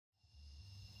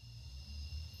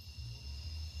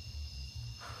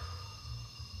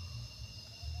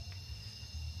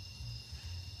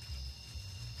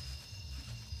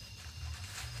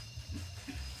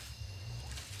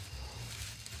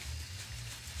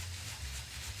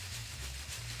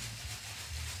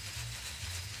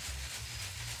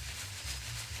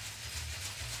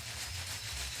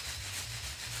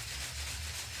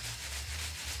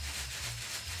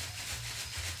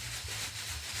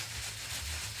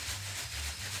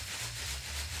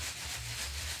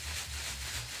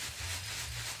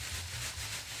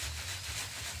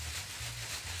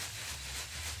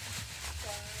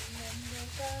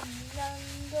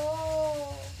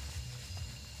caminando.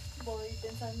 Voy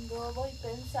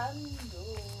pensando.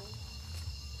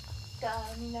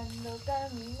 Caminando,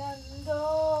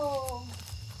 caminando.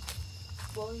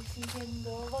 Voy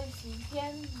sintiendo.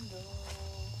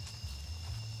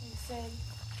 Es el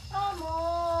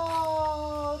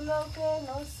amor lo que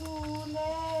nos une.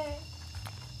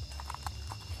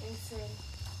 Es el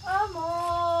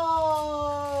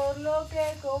amor lo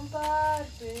que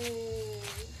comparte.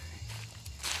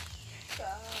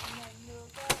 Caminando,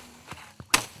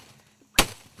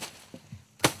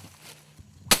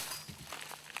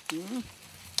 caminando.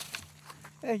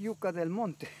 Es yuca del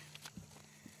monte.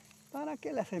 ¿Para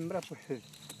qué la sembra? Pues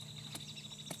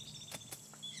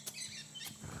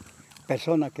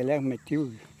personas que le han metido,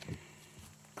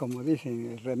 como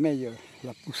dicen, el remedio,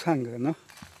 la pusanga, ¿no?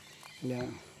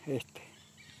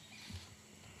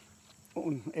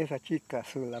 Esa chica,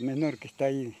 la menor que está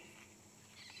ahí,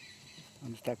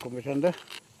 donde está conversando,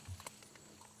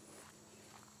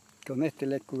 con le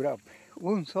he curado.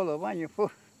 Un solo baño,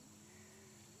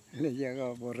 le he llegado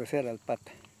a aborrecer al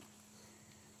pata.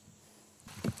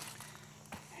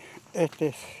 Esta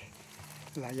es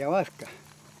la ayahuasca.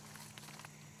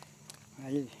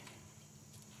 Ahí,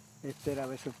 esta era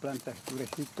de sus plantas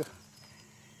curecitas.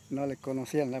 No le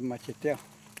conocían, la han macheteado.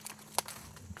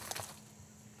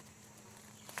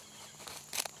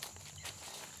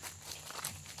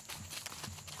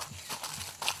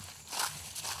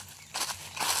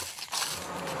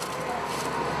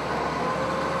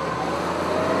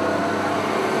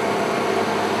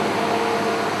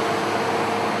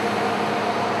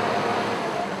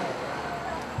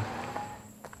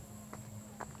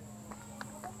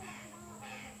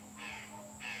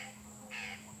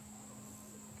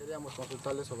 Queríamos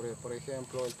consultarle sobre, por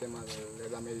ejemplo, el tema de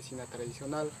la medicina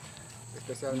tradicional,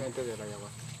 especialmente de la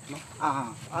ayahuasca, ¿no?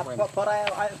 Ajá. Bueno. Por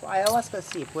ayahuasca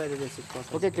sí puede decir cosas.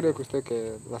 ¿Por qué cree que usted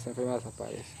que las enfermedades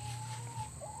aparecen?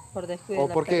 Por descuido ¿O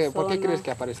de por qué persona. crees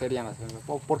que aparecerían las enfermedades?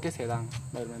 ¿O por qué se dan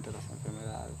realmente las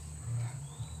enfermedades?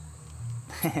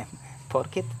 ¿Por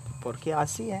qué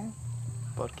así,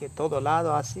 Porque todo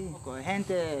lado así.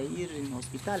 Gente ir en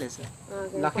hospitales.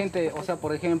 La gente, o sea,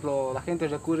 por ejemplo, la gente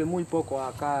recurre muy poco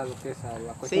acá a lo que es a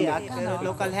la cuestión Sí, de... acá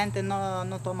local gente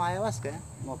no toma ayahuasca.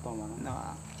 No toma, ¿no? No.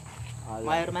 Ah, ya.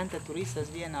 Mayormente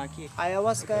turistas vienen aquí.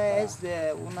 Ayahuasca es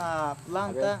de una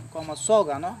planta como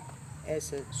soga, ¿no?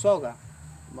 Es soga.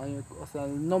 O sea,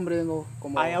 el nombre no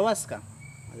como... Ayahuasca.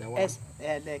 Ayahuasca.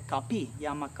 Es de capi,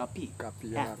 llama capi.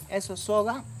 Capilar. Eso es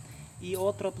soga. Y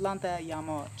otra planta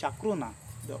llama chacruna.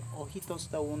 De ojitos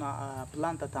de una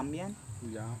planta también.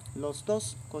 Ya. Los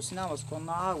dos cocinamos con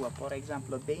agua, por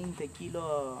ejemplo, 20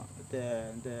 kilos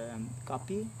de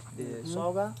capi, de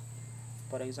soga,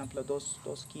 por ejemplo,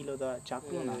 2 kilos de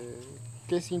chacruna.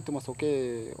 ¿Qué síntomas o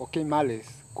qué males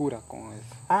cura con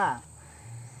eso?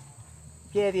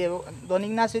 Don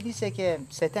Ignacio dice que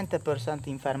 70%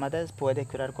 de enfermedades puede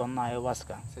curar con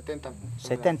ayahuasca. 70%.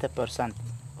 70%.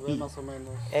 A ver, más o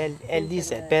menos. Él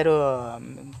dice, pero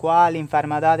 ¿cuál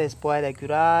enfermedades puede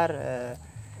curar?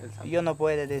 Yo no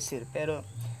puedo decir, pero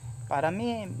para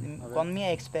mí, con mi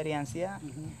experiencia,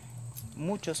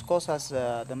 muchas cosas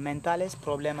mentales,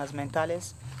 problemas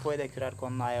mentales, puede curar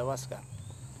con ayahuasca.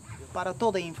 Para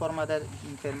todas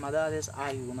enfermedades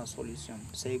hay una solución,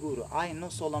 seguro. Hay no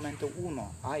solamente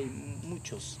uno, hay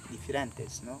muchos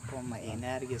diferentes, ¿no? Con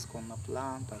energías, con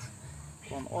plantas,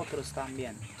 con otros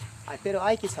también. Pero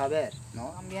hay que saber,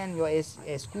 ¿no? También yo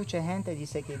escucho gente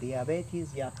dice que diabetes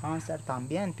y cáncer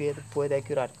también puede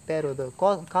curar, pero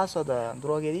el caso de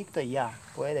drogadicto ya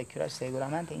puede curar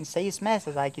seguramente. En 6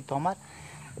 meses hay que tomar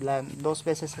 2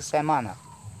 veces a la semana.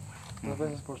 2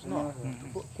 veces por semana.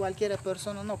 No, cualquier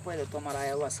persona no puede tomar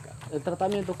ayahuasca. ¿El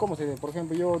tratamiento cómo se ve? Por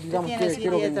ejemplo, yo digamos Tienes que que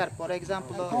quiero... dietar, por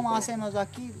ejemplo, como hacemos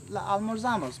aquí,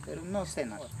 almorzamos, pero no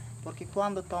cenar. Porque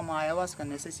cuando toma ayahuasca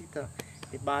necesita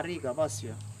de barriga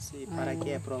vacía, sí, para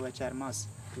que aprovechar más,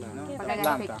 Claro. ¿no? ¿Qué La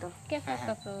planta. efecto? ¿Qué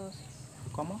efecto produce?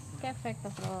 ¿Cómo? ¿Qué efecto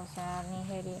produce al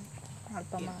ingerir, al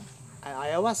tomar?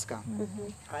 Ayahuasca.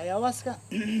 Ayahuasca,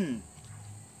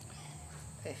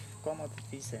 ¿cómo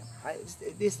te dice?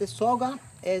 Este soga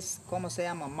es, ¿cómo se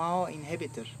llama? MAO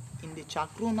inhibitor. En de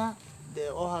chacruna, de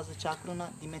hojas de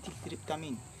chacruna,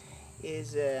 dimetiltriptamina.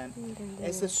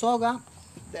 Este soga,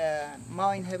 de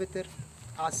MAO inhibitor,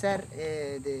 hacer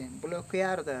de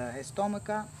bloquear el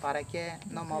estómago para que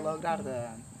no malograr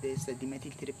de ese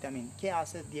dimetiltriptamina. ¿Qué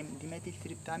hace?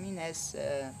 Dimetiltriptamina es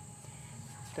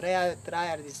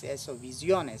traer eso,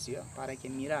 visiones, ¿yo? Para que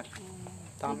mirar.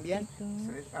 También.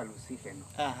 Eso es alucígeno.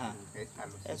 Ajá. Es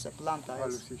alucígeno. Esa planta es.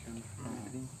 Alucígeno.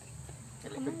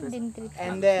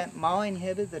 En Mao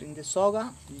inhibitor in the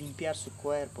soga, limpiar su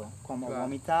cuerpo, como Claro.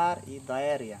 vomitar y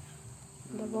diarrea.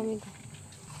 De vómito.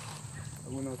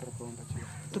 ¿Alguna otra pregunta, chica?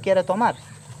 ¿Tú quieres tomar?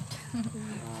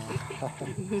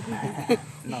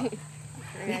 No.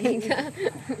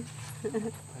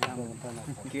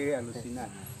 Quiere alucinar.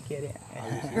 ¿Quiere?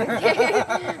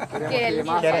 Quiere ir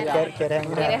más ¿Quiere, allá. quiere, quiere?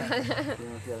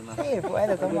 Queremos ir al más. Sí,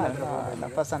 puede tomar, no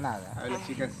pasa nada. A ver,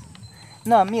 chicas.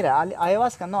 No, mira,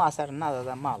 ayahuasca no hacer nada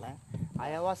de mal, ¿eh?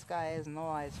 Ayahuasca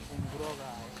no es un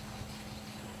droga.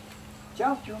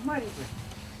 Chao, chao, Mari,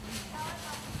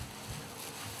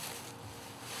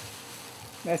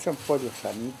 pues. Es un pollo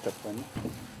sanito, pues, ¿no?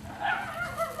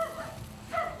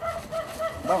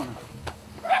 Vámonos.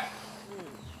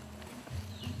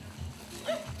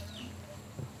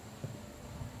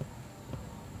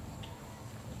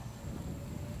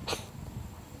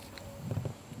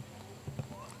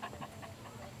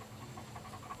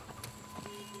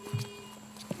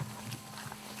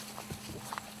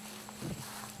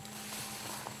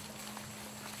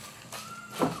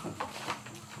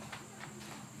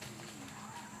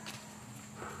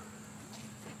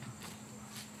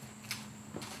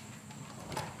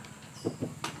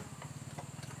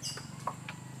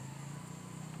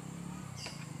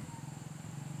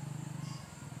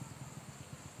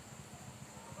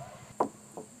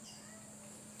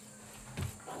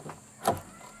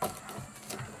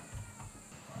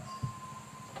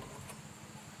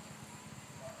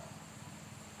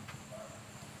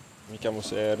 Mi chiamo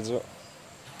Sergio,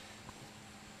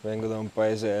 vengo da un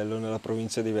paesello nella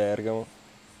provincia di Bergamo,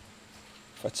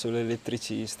 faccio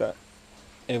l'elettricista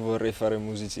e vorrei fare il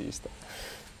musicista.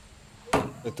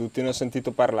 E tutti ne ho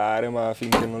sentito parlare, ma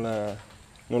finché non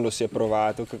lo si è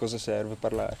provato, che cosa serve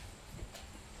parlare?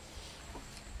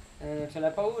 Ce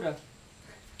l'hai paura?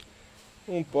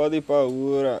 Un po' di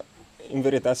paura, in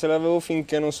verità ce l'avevo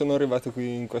finché non sono arrivato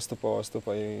qui in questo posto,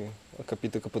 poi ho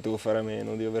capito che potevo fare a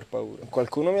meno di aver paura.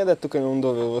 Qualcuno mi ha detto che non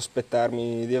dovevo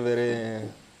aspettarmi di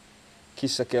avere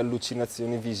chissà che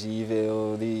allucinazioni visive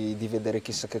o di vedere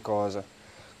chissà che cosa.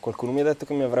 Qualcuno mi ha detto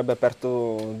che mi avrebbe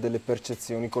aperto delle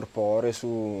percezioni corporee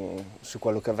su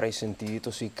quello che avrei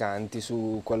sentito, sui canti,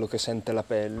 su quello che sente la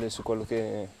pelle, su quello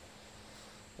che,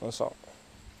 non so,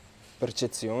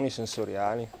 percezioni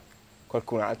sensoriali.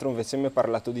 Qualcun altro invece mi ha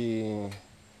parlato di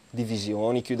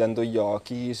visioni, chiudendo gli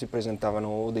occhi si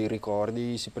presentavano dei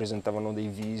ricordi, si presentavano dei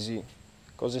visi,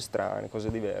 cose strane,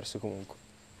 cose diverse comunque.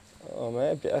 A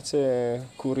me piace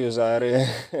curiosare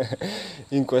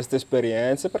in queste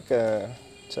esperienze perché,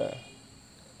 cioè,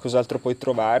 cos'altro puoi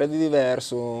trovare di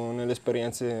diverso nelle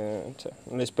esperienze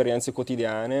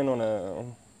quotidiane?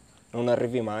 Non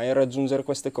arrivi mai a raggiungere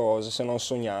queste cose se non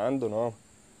sognando, no?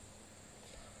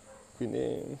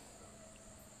 Quindi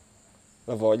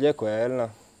la voglia è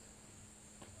quella,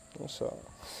 non so.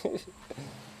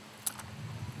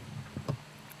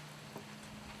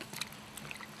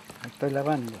 Estoy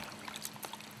lavando las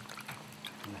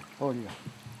pollas.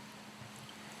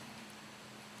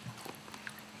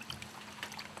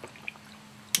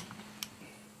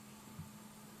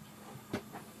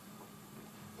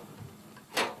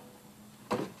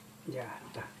 Ya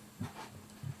está.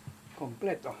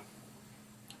 Completo.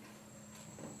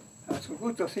 A su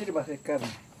gusto sírvase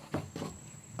carne.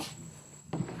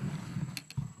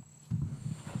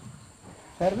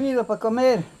 Servido para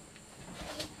comer.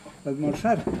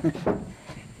 Almorzar.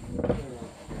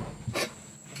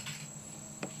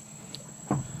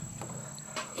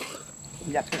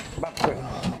 Ya, vamos.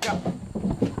 Ya.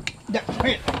 Ya,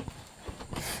 mira.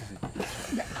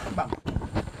 Ya, vamos.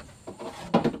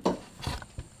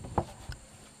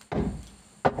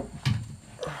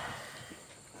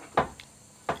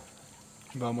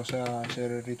 Vamos a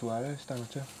hacer el ritual esta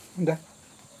noche. ¿Dónde?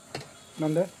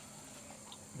 ¿Dónde?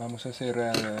 Vamos a hacer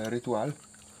el ritual.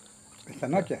 Esta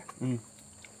noche. Bueno.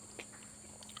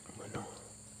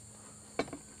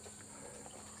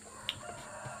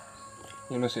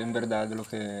 Yo no sé en verdad lo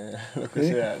que ¿Sí?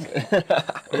 se hace.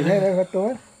 ¿Primera vez va a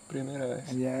tomar? Primera vez.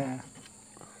 Ya.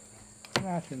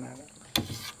 No hace nada.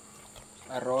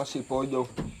 Arroz y pollo.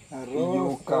 Arroz,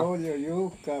 yuca. pollo,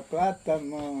 yuca,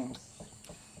 plátano,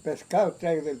 pescado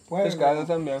traigo del pueblo. Pescado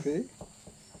también. Sí.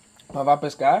 ¿Va a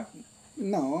pescar?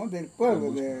 No, del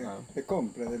pueblo, Del bosque, de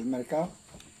compra, del mercado.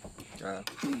 Ah.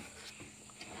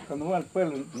 Cuando voy al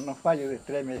pueblo no fallo de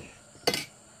 3 meses.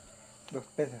 2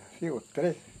 pesos, así o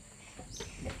 3.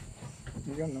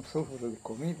 Yo no sufro de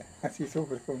comida, así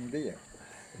sufro con un día.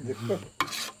 Después,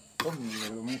 como de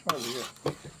lo mejor yo.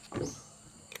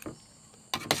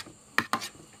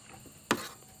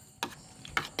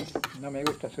 No me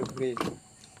gusta sufrir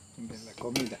de la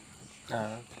comida.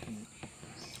 Ah.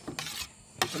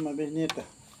 una bisnieta.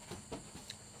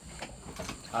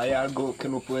 Hay algo que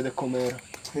no puede comer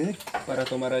 ¿Sí? para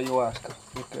tomar ayahuasca.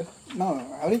 ¿Por qué?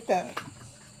 No, ahorita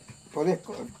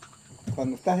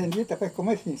cuando estás en dieta puedes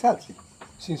comer sin sal, sí.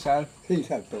 Sin sal. Sin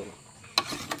sal todo.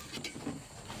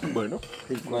 Bueno,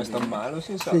 Sin no es tan condimento. malo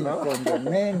sin sal, Sin ¿no?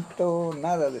 condimento,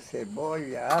 nada de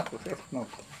cebolla, ajos, eso no.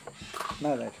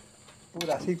 Nada de eso.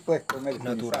 Pura así puedes comer sin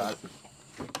Natural. sal.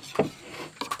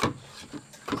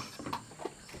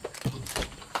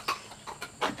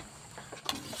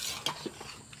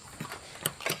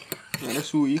 ¿Eres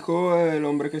su hijo, el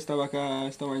hombre que estaba acá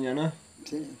esta mañana?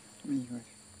 Sí, mi hijo.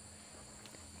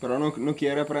 Pero no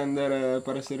quiere aprender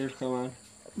para hacer el jamán.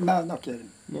 No, no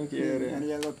quieren. No quiere.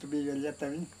 Allá el otro vive allá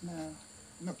también. No,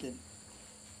 no quieren.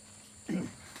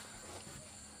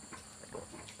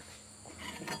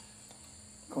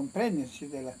 Comprenden si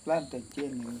de las plantas,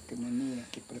 entienden lo que me miran,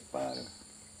 que preparo,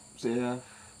 Sí,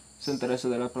 se interesa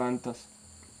de las plantas.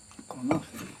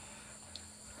 conocen.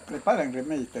 Preparan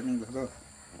remedios también los dos.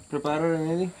 ¿Prepara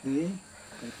remedio? Sí,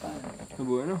 preparan. Qué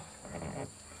bueno.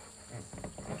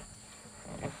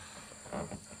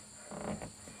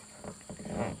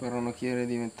 Pero no quiere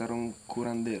diventar un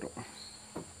curandero.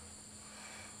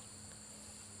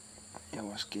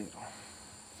 Ayahuasquero.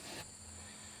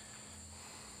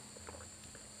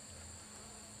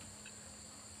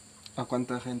 ¿A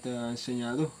cuánta gente ha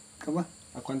enseñado? ¿Cómo?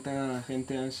 ¿A cuánta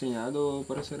gente ha enseñado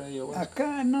para hacer ayahuasca?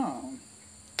 Acá no.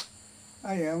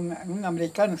 Hay un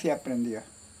americano sí aprendió.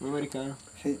 Un americano.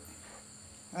 Sí.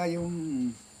 Hay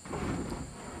 ¿cómo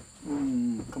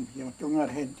se llama? Un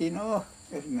argentino,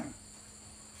 es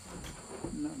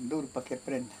duro para que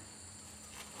aprenda.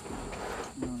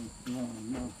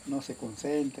 No se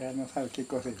concentra, no sabe qué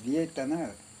cosa es dieta,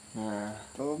 nada. Ah,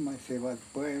 Toma y se va al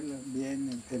pueblo,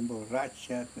 viene, se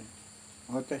emborracha,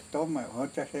 otras toma,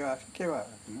 otras se va, ¿qué va?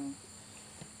 ¿No?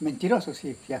 Mentiroso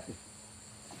sí, se hace.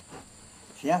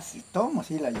 Se hace, toma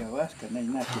sí la ayahuasca, no hay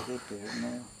nada que hacer, pero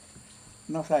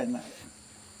no sabe nada.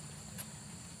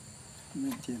 No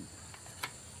entiendo.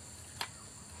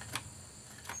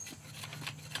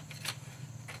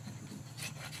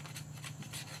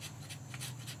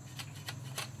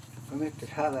 Con este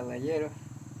jala la hierba,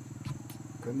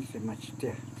 con este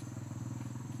machetea.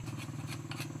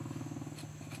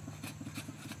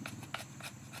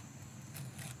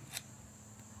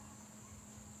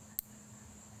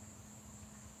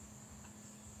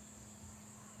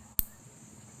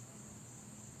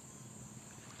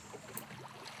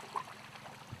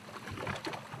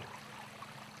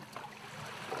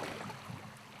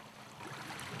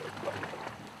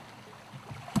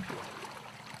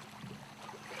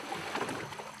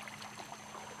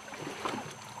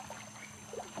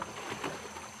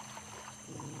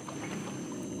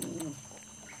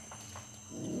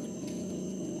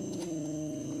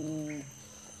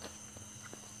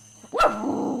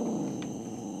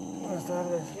 buenas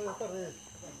tardes. Buenas tardes.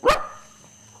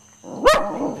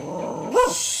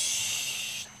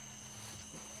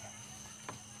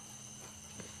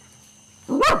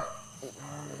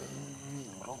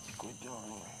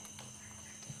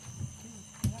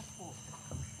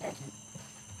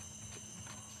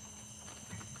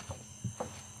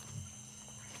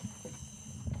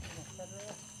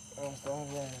 Buenas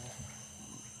tardes.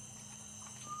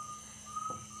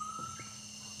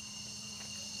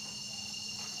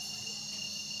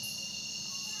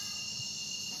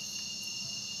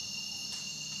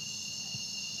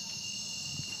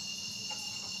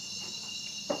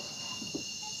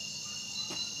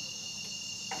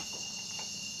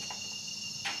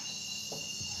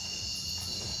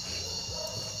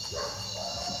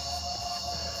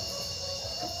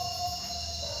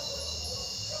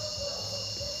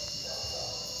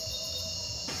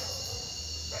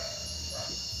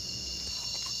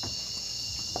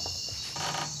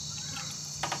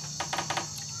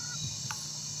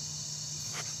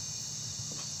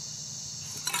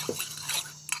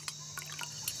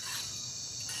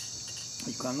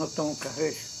 Y cuando no tomo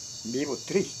café, vivo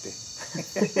triste.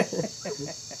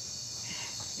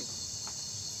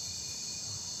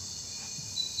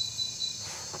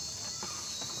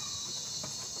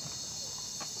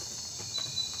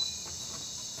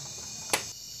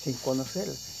 Sin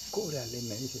conocerla, cúrale,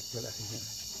 me dice yo la señora.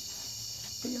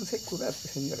 Yo no sé curarte,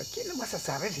 señora. ¿Quién lo vas a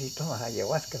saber si tomas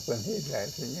ayahuasca? Pues dice la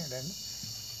señora, ¿no?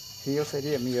 Si yo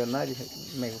sería millonario,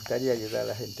 me gustaría ayudar a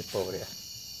la gente pobre,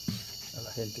 a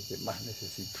la gente que más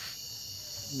necesita.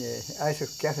 A esos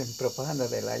que hacen propaganda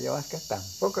de la ayahuasca,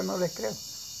 tampoco no les creo.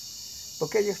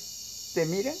 Porque ellos te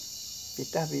miran y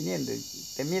estás viniendo, y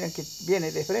te miran que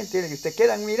vienes de frente y te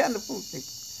quedan mirando, pum,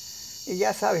 y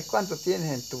ya sabes cuánto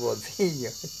tienes en tu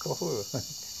bolsillo, cojudo.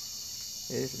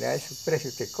 a esos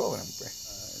precios te cobran, pues.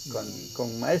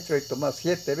 Con maestro he tomado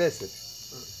 7 veces.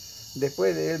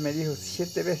 Después de él me dijo,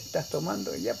 7 veces estás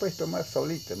tomando, ya puedes tomar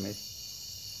solito, me dijo.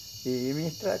 Y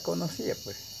mientras conocía,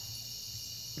 pues,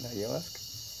 la ayahuasca.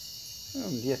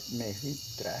 Un día me fui,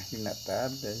 traje una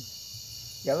tarde,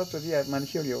 y al otro día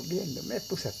amaneció lloviendo, me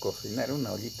puse a cocinar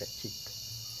una ollita chica.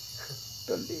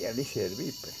 Todo el día le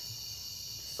serví, pues.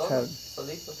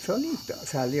 ¿Solito? Solito,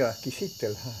 salió exquisito,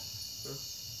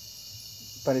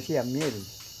 parecía miel.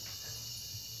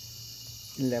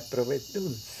 Y la probé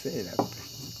dulce, era pues,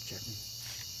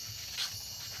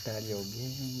 está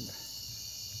lloviendo.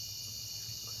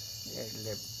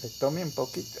 Le tomé un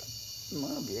poquito.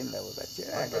 Muy bien la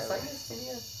borrachera. ¿Cuántos años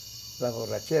tenía? La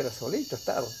borrachera solito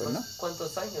estaba, pues, ¿no?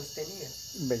 ¿Cuántos años tenía?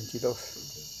 22.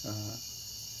 Ajá.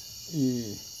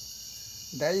 Y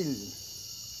de ahí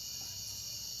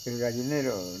el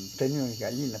gallinero tenía unas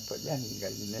gallinas por allá, mi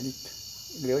gallinerito.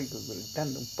 Le oigo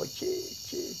gritando un poche,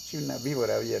 una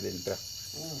víbora había dentro.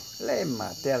 Le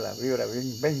maté a la víbora,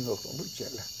 vengo con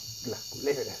muchas las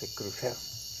culebras se cruzaron.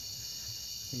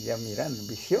 Y ya mirando,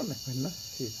 visiones, pues, ¿no?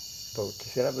 Sí, porque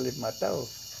será haberle matado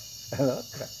a la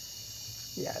otra.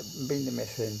 Ya vine, me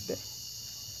senté.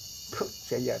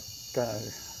 Pucha, ya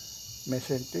me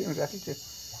senté un ratito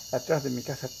atrás de mi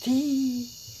casa. ¡Ti!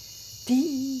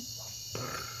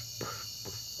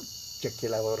 Pucha, que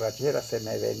la borrachera se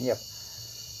me venía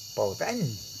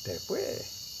potente, pues.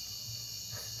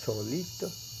 Solito.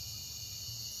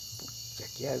 Pucha,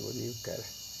 ¿qué hago? Digo, cara.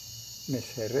 Me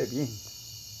cerré bien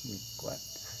mi cuarto.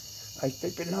 Ahí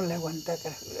estoy, pero no le aguanté,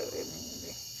 cara.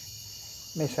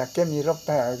 Me saqué mi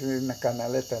ropa, una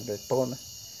canaleta de pona,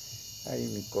 ahí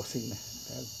en mi cocina.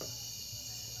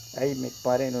 Ahí me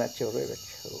paré en la chorrera,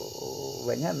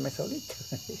 bañarme solito.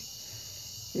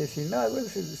 Y si no, bueno,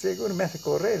 seguro me hace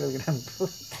correr el gran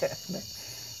puta, ¿no?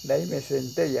 De ahí me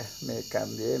senté ya, me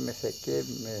cambié, me sequé,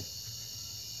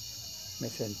 me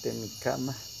senté en mi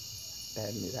cama,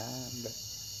 mirando.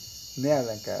 Me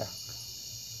hablan, carajo.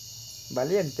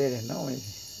 Valiente eres, ¿no?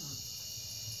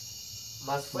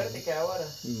 ¿Más fuerte que ahora?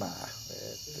 Más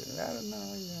fuerte, claro,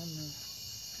 no, ya no.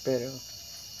 Pero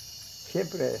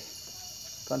siempre,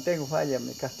 cuando tengo falla,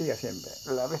 me castiga siempre.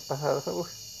 La vez pasada,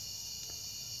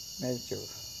 me ha hecho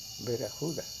ver a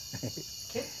Judas.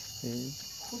 ¿Qué? Sí.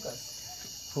 ¿Judas?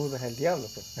 Judas el diablo,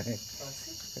 pues. ¿Ah,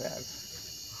 sí? Claro.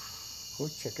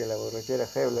 Escucha que la borrachera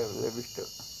fea la he visto.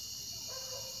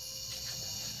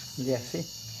 Y así.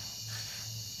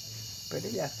 Pero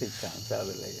ya estoy cansado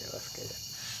de la ayahuasca ya.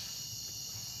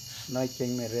 No hay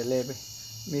quien me releve.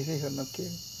 Mis hijos no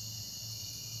quieren.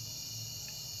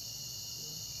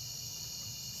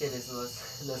 ¿Quiénes los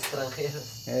extranjeros?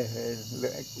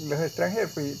 Los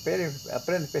extranjeros, pues, pero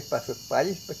aprenden pues, para sus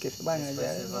países, pues, que se van Después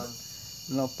allá. se van.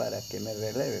 No para que me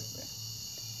releve, pues.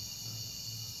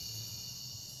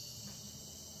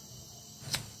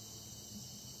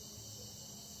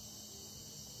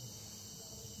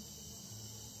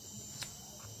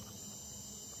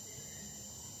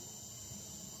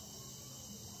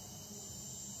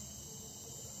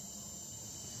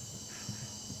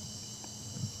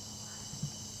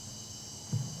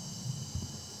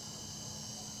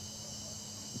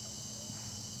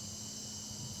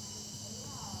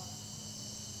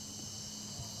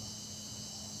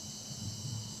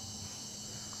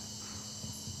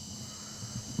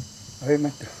 A ver,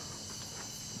 maestro.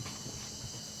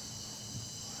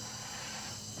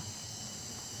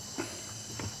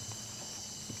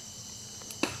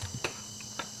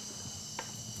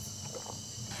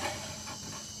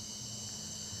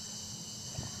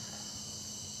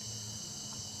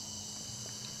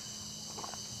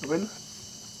 Bueno.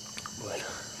 Bueno,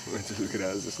 muchas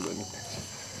gracias, Donita.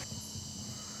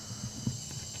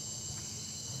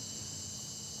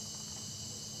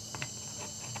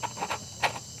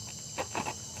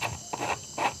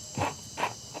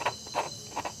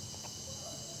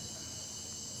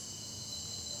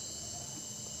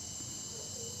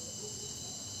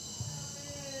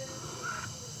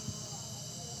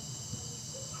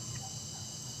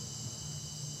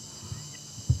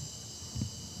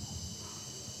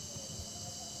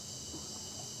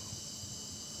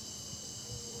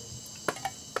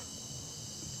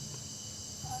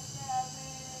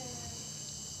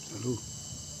 Salud.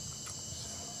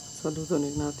 Salud, don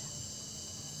Ignacio.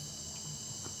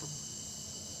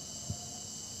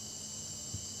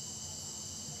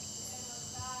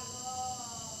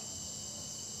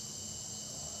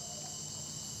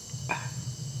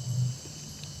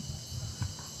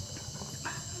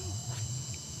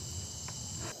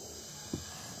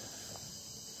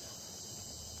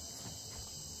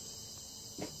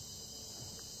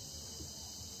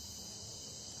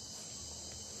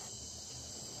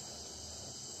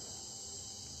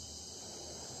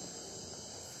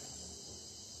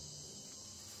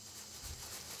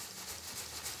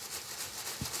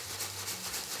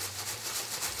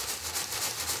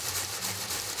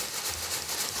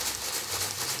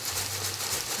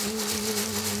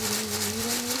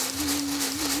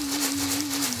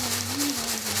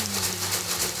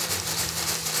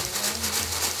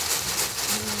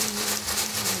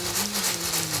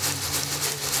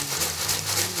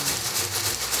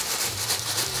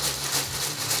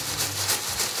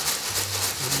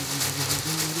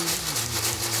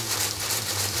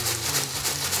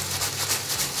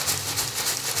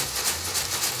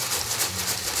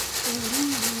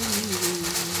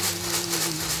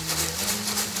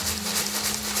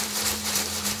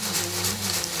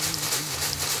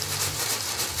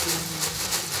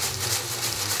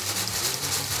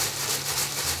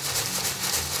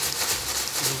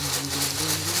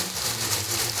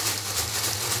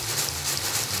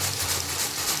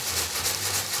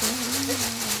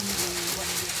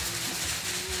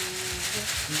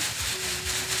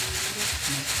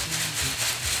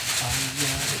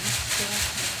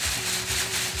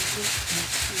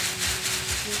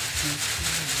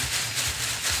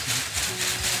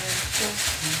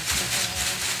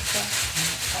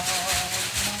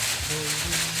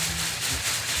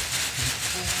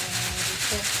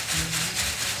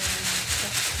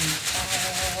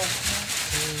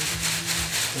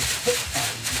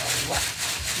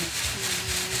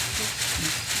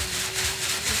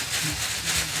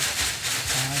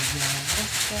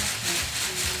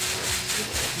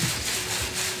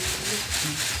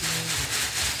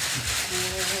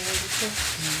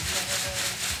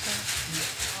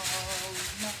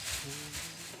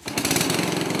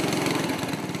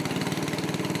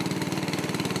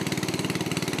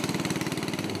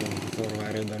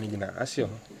 Trovare Don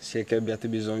Ignazio, sia che abbiate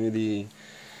bisogno di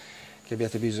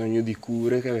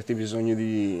cure, che avete bisogno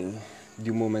di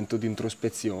un momento di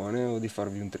introspezione o di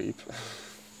farvi un trip.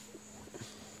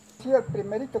 Sí, el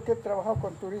primerito que he trabajado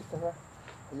con turistas, ¿verdad?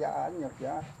 Ya años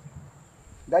ya.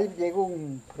 De ahí llegó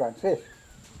un francés.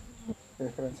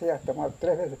 El francés ha tomado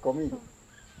 3 veces conmigo.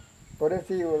 Por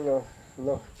eso digo,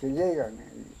 los que llegan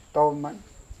y toman,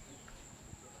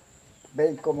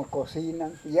 ven cómo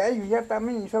cocinan, y ellos ya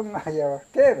también son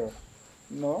ayahuasqueros,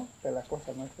 ¿no? Que la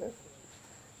cosa no es eso.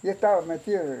 Yo estaba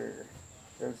metido el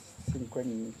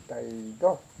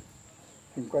 52,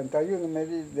 51 me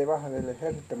di debajo del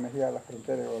ejército, me fui a la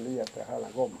frontera de Bolivia a trabajar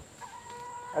la goma.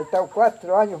 He estado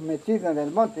 4 años metido en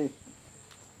el monte, y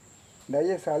de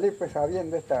ahí salí pues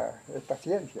sabiendo esta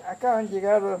ciencia. Acá han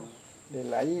llegado de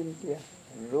la India,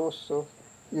 rusos,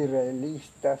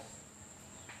 israelitas,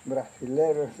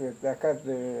 brasileros, de acá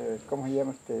de, ¿cómo se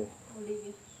llama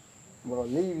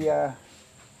Bolivia.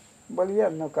 Bolivia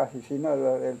no casi, sino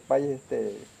el país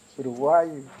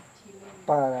Uruguay,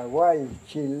 Paraguay,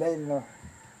 chilenos,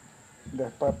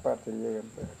 después parte llegan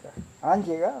por acá. Han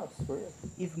llegado, pues.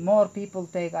 If more people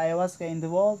take ayahuasca in the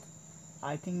world,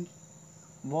 I think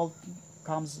world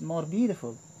becomes more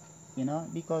beautiful, you know,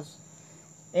 because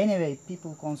anyway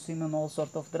people consuming all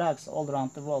sorts of drugs all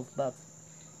around the world, but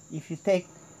if you take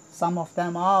some of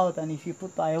them out and if you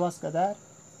put ayahuasca there, it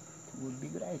would be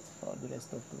great for the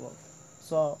rest of the world.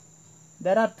 So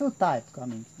there are 2 types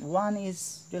coming. One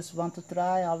is just want to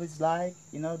try how it's like,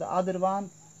 you know, the other one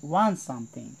wants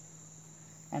something.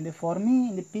 And for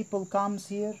me, the people comes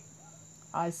here,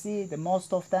 I see the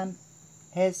most of them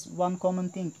has one common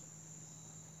thing.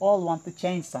 All want to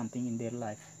change something in their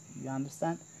life. You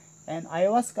understand? And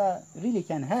ayahuasca really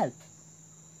can help.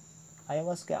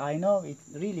 Ayahuasca, I know it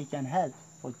really can help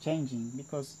for changing,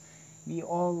 because we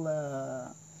all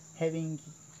having,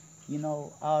 you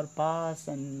know, our past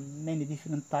and many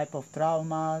different type of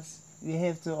traumas. We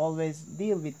have to always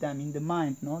deal with them in the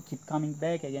mind, no? Keep coming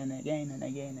back again and again and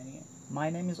again and again.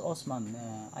 My name is Osman.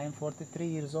 I am 43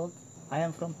 years old. I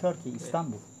am from Turkey,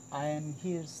 Istanbul. I am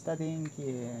here studying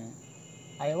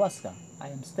ayahuasca. I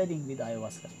am studying with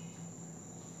ayahuasca.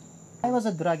 I was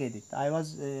a drug addict. I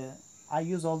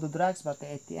use all the drugs, but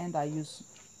at the end I use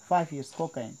 5 years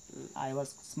cocaine. I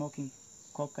was smoking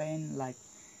cocaine like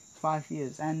 5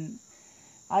 years, and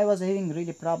I was having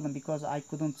really problem because I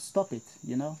couldn't stop it,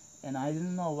 you know, and I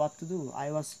didn't know what to do.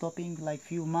 I was stopping like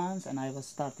few months and I was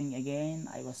starting again.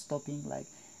 I was stopping like,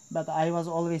 but I was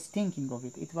always thinking of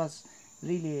it. It was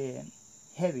really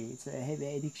heavy. It's a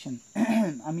heavy addiction.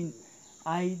 I mean,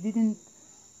 I didn't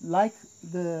like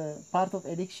the part of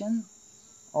addiction,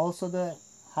 also the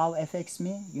how affects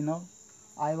me, you know.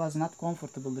 I was not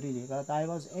comfortable really, but I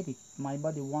was addict, my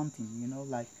body wanting, you know,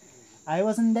 like I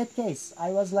was in that case.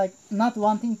 I was like not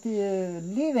wanting to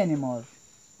live anymore.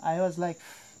 I was like,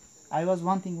 I was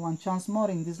wanting one chance more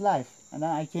in this life, and then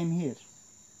I came here.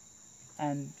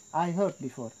 And I heard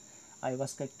before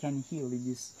ayahuasca can heal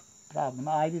this problem.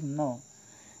 I didn't know,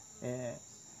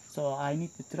 so I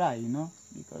need to try, you know,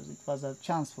 because it was a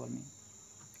chance for me.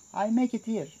 I make it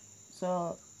here,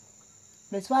 so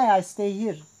that's why I stay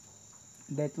here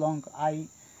that long.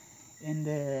 In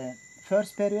the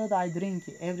first period I drink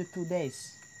every 2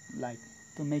 days, like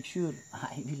to make sure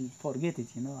I will forget it,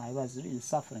 you know. I was really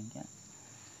suffering, yeah.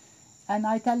 And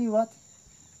I tell you what,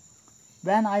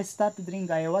 when I started drinking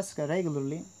ayahuasca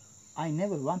regularly, I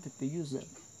never wanted to use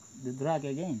the drug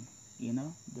again, you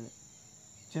know.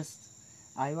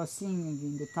 I was seeing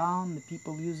in the town the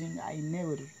people using, I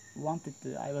never wanted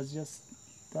to. I was just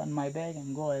turn my back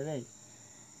and go away.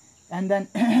 And then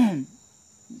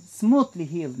smoothly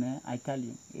healed me, I tell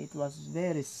you. It was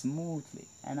very smoothly,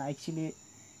 and actually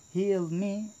healed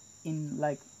me in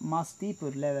like much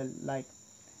deeper level. Like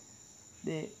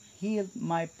they healed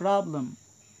my problem,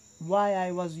 why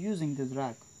I was using the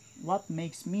drug. what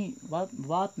make me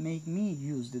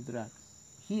use the drug,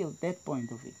 heal that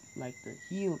point of it, like the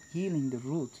healing the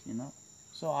root, you know.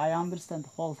 So I understand the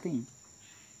whole thing.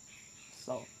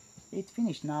 So it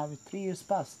finished now. 3 years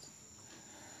passed.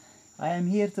 I am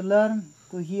here to learn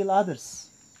to heal others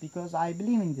because I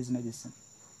believe in this medicine.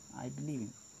 I believe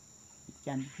in it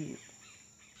can heal.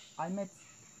 I met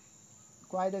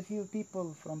quite a few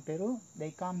people from Peru.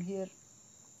 They come here.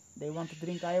 They want to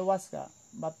drink ayahuasca,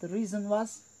 but the reason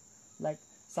was like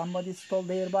somebody stole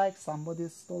their bike, somebody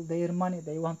stole their money.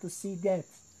 They want to see that.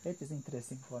 That is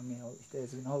interesting for me. It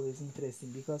has been always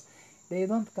interesting because they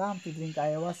don't come to drink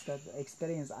ayahuasca, to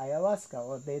experience ayahuasca,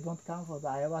 or they don't come for the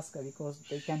ayahuasca because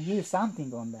they can hear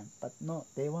something on them. But no,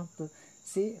 they want to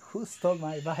see who stole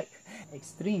my bike.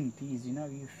 Extreme peace, you know,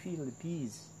 you feel the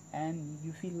peace and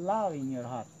you feel love in your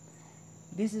heart.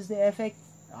 This is the effect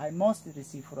I mostly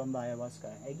receive from the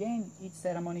ayahuasca. Again, each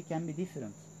ceremony can be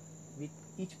different. With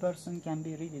each person can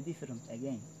be really different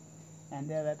again. And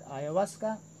that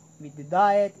ayahuasca with the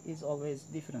diet is always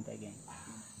different again.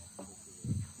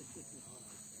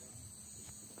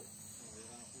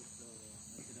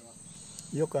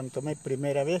 Yo cuando tomé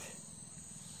primera vez,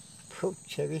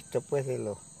 he visto pues de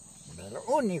lo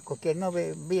único que no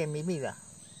vi en mi vida,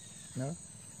 ¿no?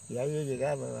 Y ahí he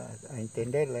llegado a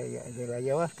entender de la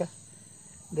ayahuasca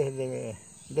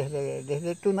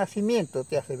desde tu nacimiento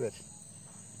te hace ver.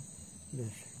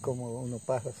 Cómo uno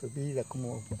pasa su vida,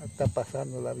 cómo está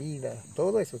pasando la vida,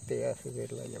 todo eso te hace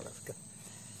ver la ayahuasca.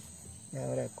 Y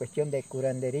ahora, cuestión de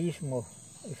curanderismo,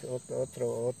 es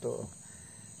otro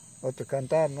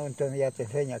cantar, ¿no? Entonces ya te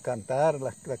enseña a cantar,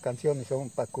 las canciones son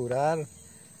para curar,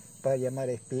 para llamar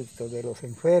espíritus de los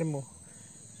enfermos,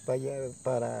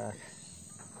 para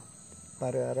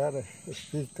agarrar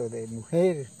espíritus de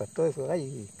mujeres, para todo eso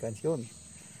hay canciones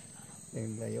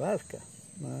en la ayahuasca,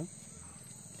 ¿no?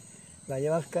 La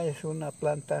ayahuasca es una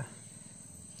planta,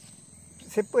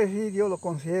 se puede decir, yo lo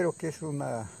considero que es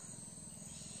una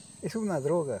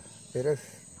droga, pero es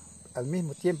al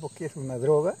mismo tiempo que es una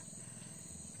droga,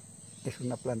 es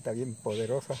una planta bien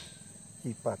poderosa.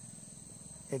 Y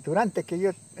durante que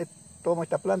yo tomo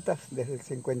esta planta, desde el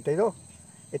 52,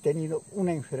 he tenido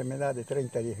una enfermedad de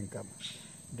 30 días en cama.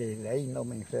 Desde ahí no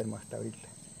me enfermo hasta ahorita.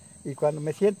 Y cuando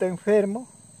me siento enfermo,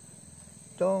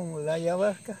 tomo la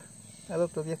ayahuasca, al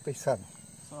otro día estoy sano.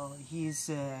 So he's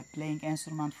playing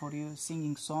instrument for you,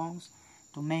 singing songs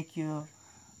to make you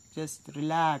just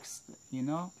relaxed, you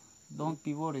know, don't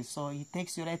be worried. So he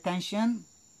takes your attention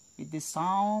with the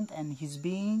sound and his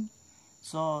being,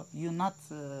 so you're not,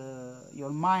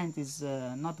 your mind is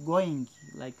not going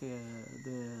like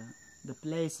the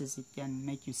places it can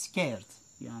make you scared,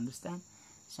 you understand?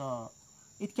 So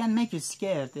it can make you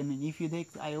scared. I mean, if you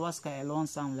take ayahuasca alone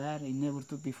somewhere you never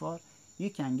took before, you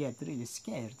can get really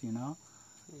scared, you know.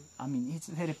 I mean, it's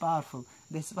very powerful.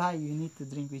 That's why you need to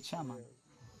drink with shaman.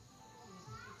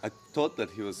 I thought that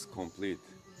he was complete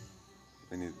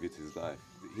with his life.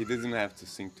 He didn't have to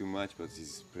sing too much, but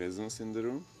his presence in the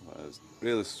room was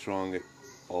really strong,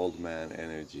 old man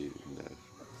energy in there.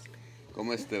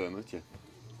 ¿Cómo estuvo la noche?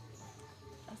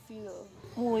 Ha sido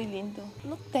muy lindo.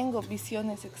 No tengo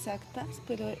visiones exactas,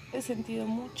 pero he sentido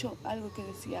mucho algo que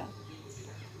decía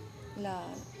la,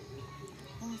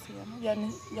 ¿cómo se llama?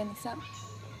 Yanisa,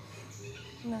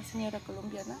 una señora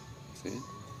colombiana, Sí.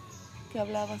 que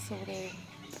hablaba sobre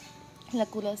la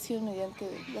curación mediante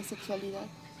la sexualidad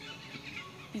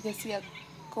y decía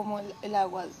como el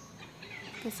agua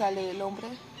que sale del hombre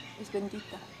es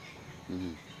bendita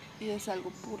y es algo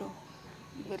puro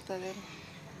y verdadero.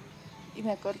 Y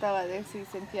me acordaba de eso y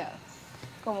sentía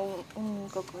como un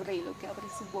cocodrilo que abre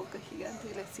su boca gigante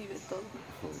y recibe todo.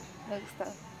 Me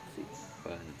gustaba, sí.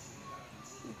 Bueno,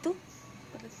 ¿Y tú?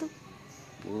 ¿Para tú?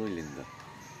 muy lindo.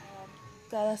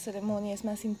 Cada ceremonia es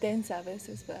más intensa a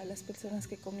veces para las personas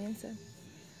que comienzan.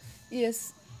 Y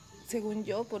es, según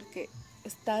yo, porque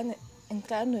están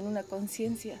entrando en una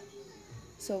conciencia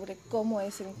sobre cómo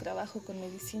es el trabajo con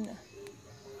medicina.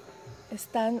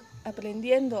 Están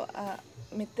aprendiendo a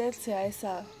meterse a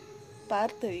esa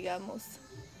parte, digamos,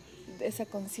 de esa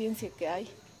conciencia que hay.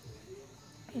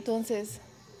 Entonces,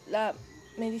 la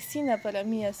medicina para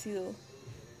mí ha sido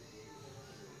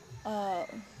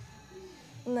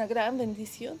una gran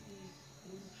bendición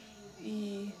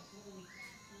y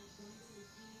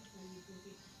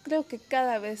creo que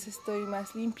cada vez estoy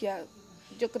más limpia.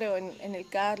 Yo creo en el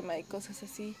karma y cosas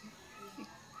así. Y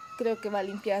creo que va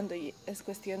limpiando y es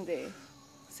cuestión de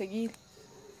seguir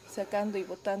sacando y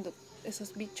botando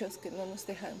esos bichos que no nos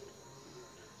dejan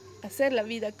hacer la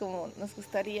vida como nos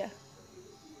gustaría.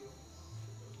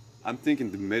 I'm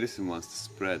thinking the medicine wants to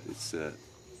spread.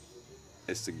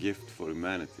 it's a gift for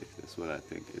humanity. That's what I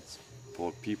think. It's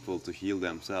for people to heal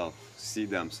themselves, see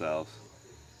themselves.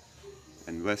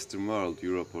 And Western world,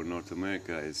 Europe or North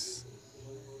America, is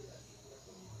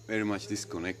very much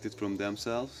disconnected from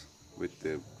themselves with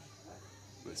the,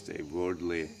 let's say,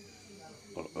 worldly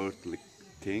or earthly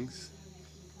things.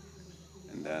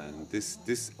 And then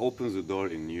this opens the door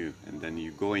in you, and then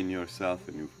you go in yourself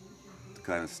and you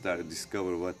kind of start to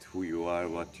discover who you are,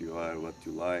 what you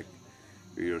like,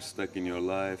 where you're stuck in your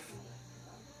life,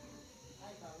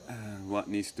 what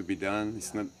needs to be done.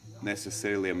 It's not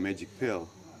necessarily a magic pill,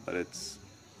 but it's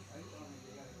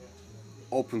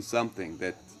open something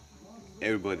that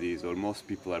everybody is, or most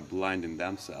people are blind in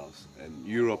themselves. And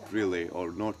Europe really, or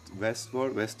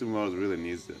Western world really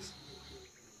needs this.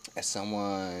 As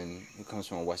someone who comes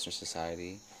from a Western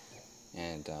society,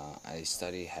 and I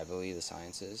study heavily the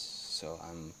sciences, so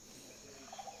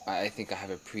I think I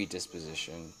have a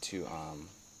predisposition to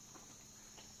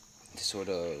sort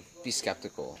of be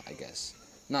skeptical, I guess.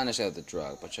 Not necessarily of the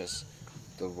drug, but just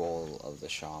the role of the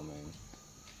shaman.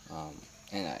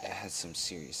 And I had some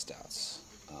serious doubts.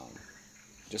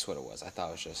 Just what it was. I thought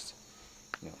it was just,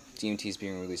 DMT is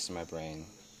being released in my brain.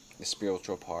 The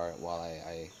spiritual part, while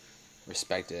I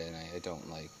respect it and I don't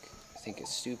think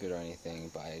it's stupid or anything,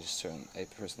 but I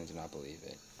personally do not believe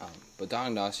it. But Don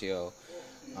Ignacio,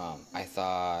 I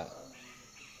thought,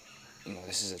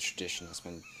 this is a tradition that's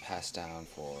been passed down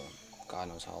for God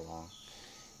knows how long,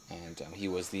 and he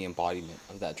was the embodiment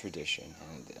of that tradition.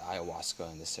 And the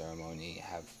ayahuasca and the ceremony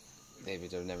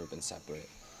they've never been separate.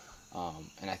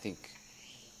 And I think,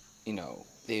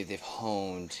 they've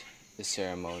honed the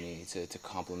ceremony to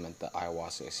complement the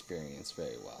ayahuasca experience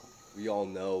very well. We all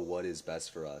know what is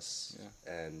best for us,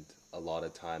 and a lot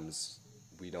of times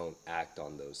we don't act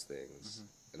on those things.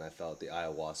 And I felt the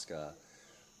ayahuasca,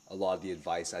 a lot of the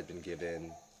advice I'd been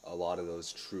given, a lot of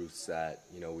those truths that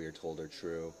we are told are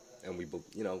true, and we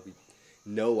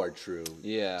know are true.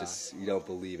 Yeah, just we don't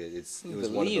believe it. It was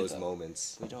one of those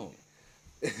moments. We don't.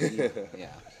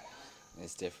 Yeah,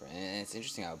 it's different, and it's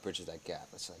interesting how it bridges that gap.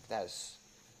 It's like that's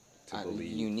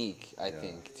unique, I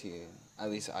think, to at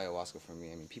least ayahuasca for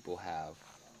me. I mean, people have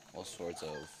all sorts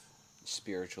of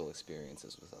spiritual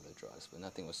experiences with other drugs, but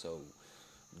nothing was so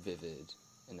vivid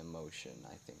in emotion,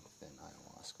 I think, than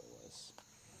ayahuasca was.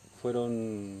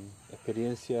 Fueron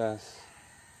experiencias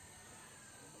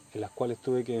en las cuales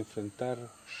tuve que enfrentar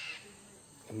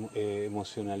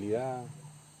emocionalidad,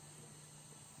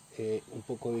 un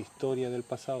poco de historia del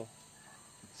pasado.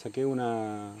 Saqué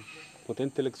una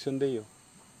potente lección de ello.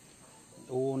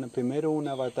 Hubo primero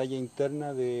una batalla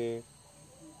interna de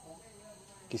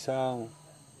quizá un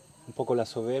poco la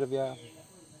soberbia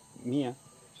mía,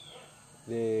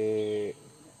 de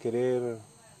querer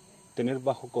tener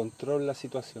bajo control la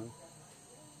situación,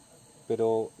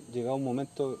 pero llegado un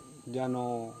momento ya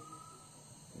no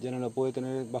la pude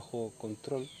tener bajo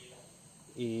control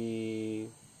y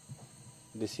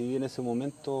decidí en ese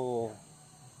momento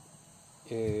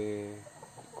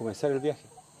comenzar el viaje.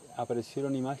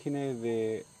 Aparecieron imágenes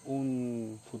de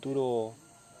un futuro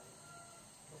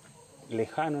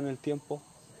lejano en el tiempo,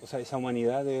 o sea, esa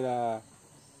humanidad era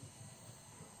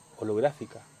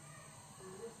holográfica.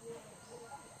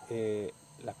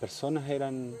 Las personas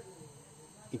eran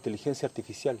inteligencia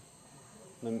artificial,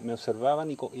 me observaban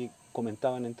y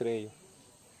comentaban entre ellos,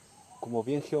 como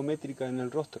bien geométrica en el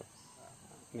rostro.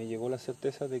 Me llegó la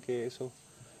certeza de que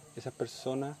esas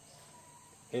personas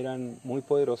eran muy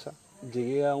poderosas.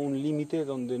 Llegué a un límite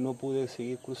donde no pude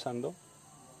seguir cruzando.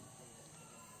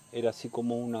 Era así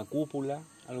como una cúpula,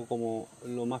 algo como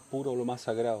lo más puro, lo más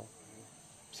sagrado.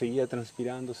 Seguía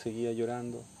transpirando, seguía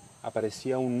llorando.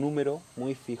 Aparecía un número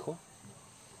muy fijo,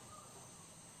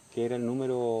 que era el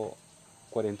número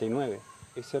 49.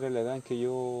 Esa era la edad en que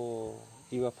yo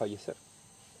iba a fallecer.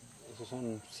 Esos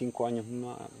son 5 años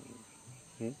más.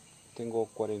 Tengo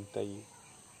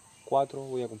 44,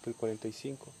 voy a cumplir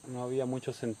 45. No había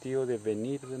mucho sentido de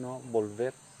venir, de no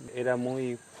volver. Era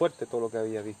muy fuerte todo lo que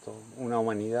había visto. Una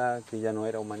humanidad que ya no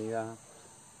era humanidad.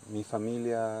 Mi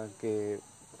familia que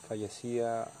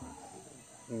fallecía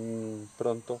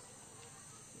pronto.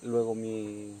 Luego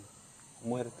mi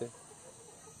muerte.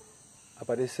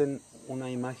 Aparecen unas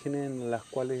imágenes en las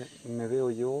cuales me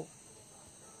veo yo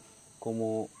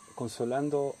como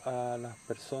consolando a las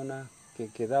personas que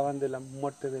quedaban de la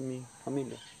muerte de mi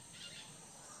familia.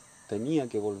 Tenía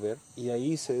que volver y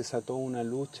ahí se desató una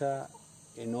lucha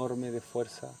enorme de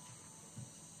fuerza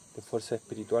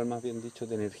espiritual, más bien dicho,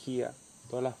 de energía.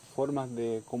 Todas las formas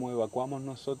de cómo evacuamos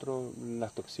nosotros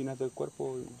las toxinas del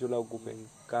cuerpo, yo las ocupé.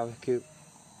 Cada vez que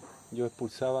yo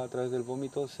expulsaba a través del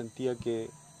vómito, sentía que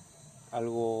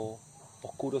algo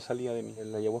oscuro salía de mí.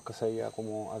 La ayahuasca se había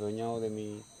como adueñado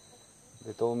de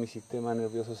todo mi sistema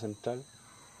nervioso central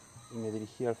y me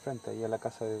dirigí al frente, ahí a la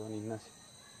casa de don Ignacio.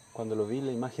 Cuando lo vi,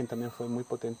 la imagen también fue muy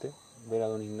potente, ver a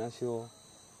don Ignacio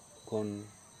con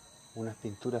unas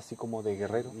pinturas así como de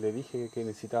guerrero. Le dije que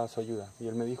necesitaba su ayuda y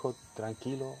él me dijo,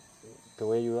 tranquilo, te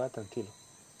voy a ayudar, tranquilo.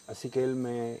 Así que él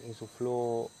me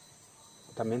insufló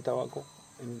también tabaco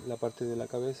en la parte de la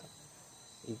cabeza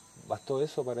y bastó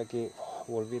eso para que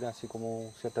volviera así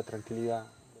como cierta tranquilidad.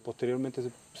 Posteriormente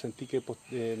sentí que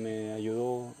me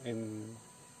ayudó en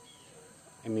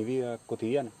mi vida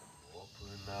cotidiana.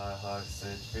 Open our hearts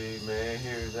that we may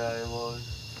hear thy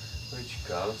voice, which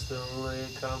constantly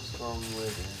comes from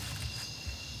within.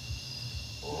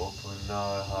 Open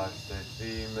our hearts that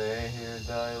we may hear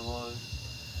thy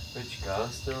voice, which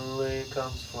constantly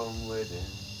comes from within.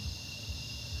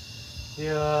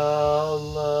 Ya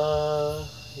Allah,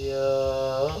 Ya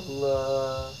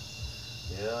Allah,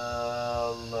 Ya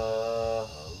Allah,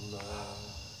 Allah,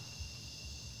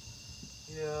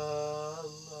 Ya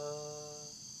Allah.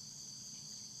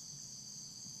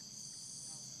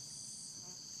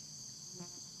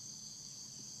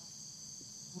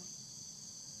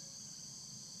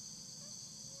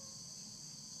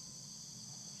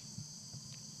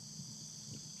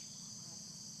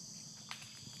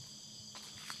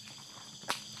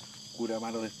 Cura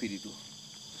malo de espíritu.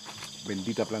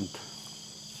 Bendita planta.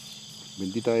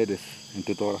 Bendita eres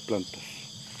entre todas las plantas.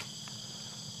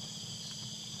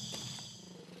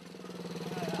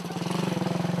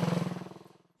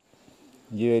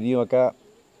 Yo he venido acá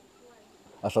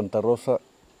a Santa Rosa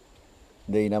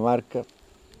de Dinamarca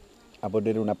a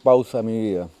poner una pausa a mi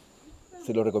vida.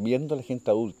 Se lo recomiendo a la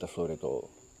gente adulta sobre todo,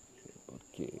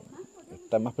 porque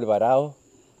están más preparados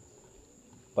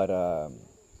para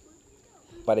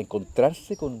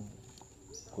encontrarse con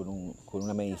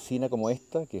una medicina como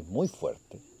esta, que es muy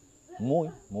fuerte,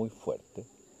 muy fuerte.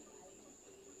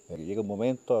 Llega un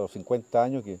momento a los 50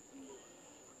 años que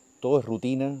todo es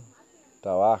rutina,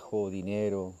 trabajo,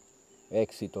 dinero,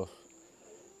 éxitos,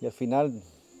 y al final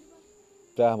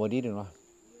te vas a morir y no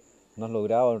has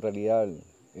logrado en realidad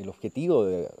el objetivo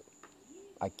de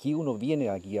aquí uno viene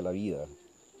aquí a la vida.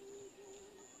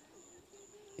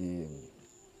 Y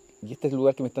este es el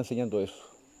lugar que me está enseñando eso,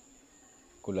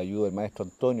 con la ayuda del maestro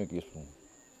Antonio, que es un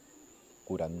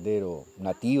curandero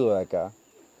nativo de acá,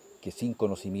 que sin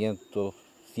conocimientos,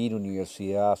 sin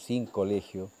universidad, sin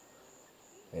colegio,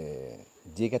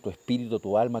 llega a tu espíritu, a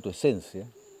tu alma, a tu esencia,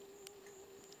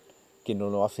 que no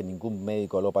lo hace ningún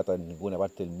médico alópata en ninguna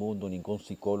parte del mundo, ningún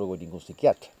psicólogo, ningún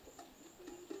psiquiatra.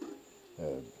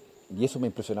 Y eso me ha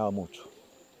impresionado mucho,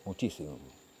 muchísimo.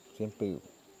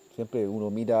 Siempre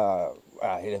uno mira,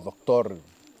 eres doctor,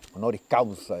 honoris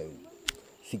causa,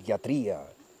 psiquiatría,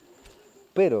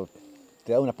 pero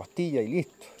te da una pastilla y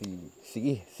listo, y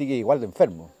sigue igual de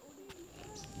enfermo.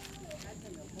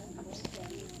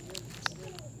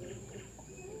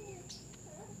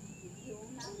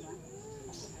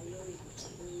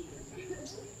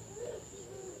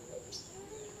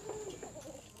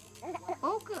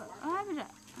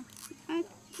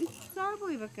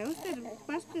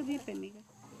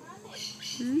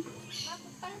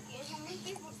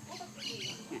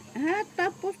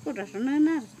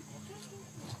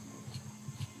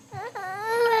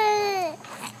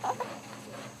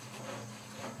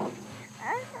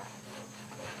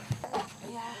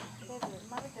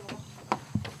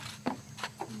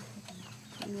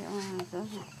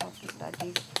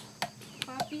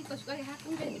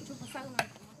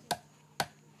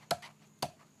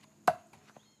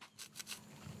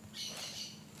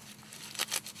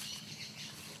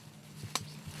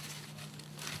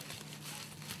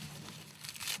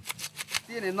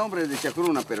 Tiene nombre de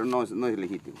chacruna, pero no es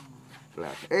legítimo.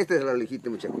 Claro. Este es la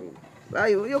legítima chacruna.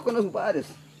 Yo conozco varios.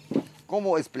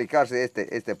 ¿Cómo explicarse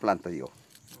este planta yo?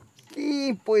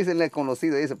 ¿Quién pues le ha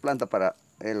conocido esa planta para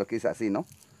lo que es así, no?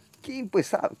 ¿Quién pues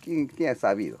sabe? ¿Quién ha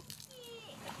sabido?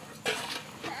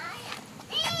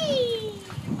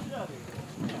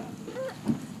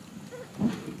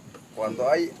 Cuando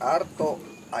hay harto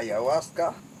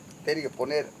ayahuasca, tiene que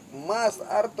poner más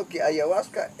harto que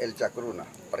ayahuasca el chacruna,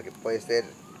 para que pueda ser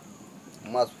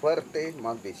más fuerte,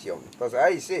 más visión. Entonces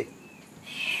ahí sí,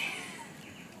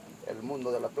 el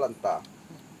mundo de la planta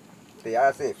te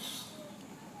hace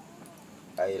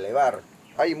a elevar.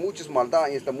 Hay muchas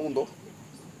maldades en este mundo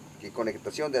que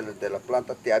conectación de la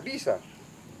planta te avisa.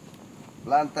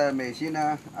 Planta,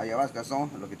 medicina, ayahuasca son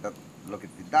lo que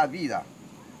te da vida,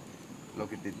 lo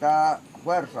que te da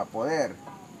fuerza, poder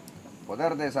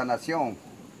de sanación.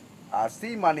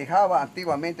 Así manejaba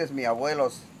antiguamente mis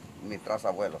abuelos, mis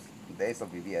trasabuelos, de eso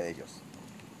vivía ellos.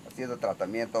 haciendo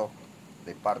tratamiento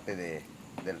de parte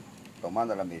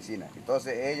tomando la medicina.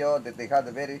 Entonces ellos dejan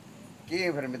de ver qué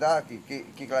enfermedad,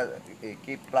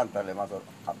 qué planta le vamos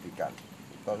a aplicar.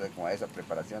 Entonces con esa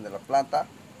preparación de la planta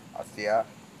hacía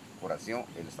curación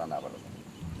y le sanaba.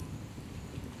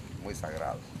 Muy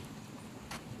sagrado.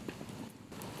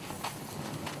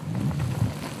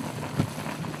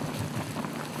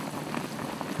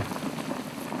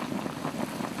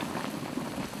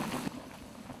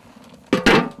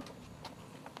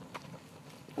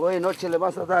 Hoy noche le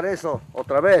vas a dar eso,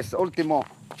 otra vez, último.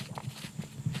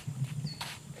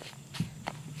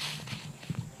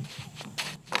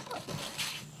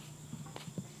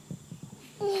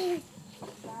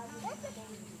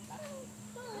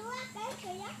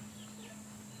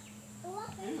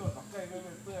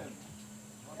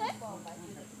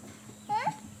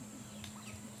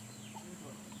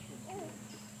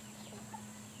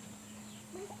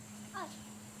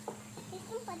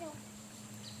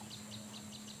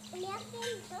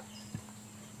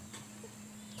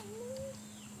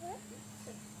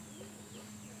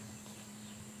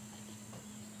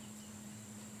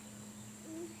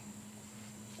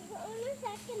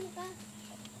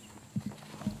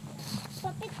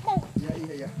 Ya,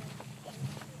 hija, ya.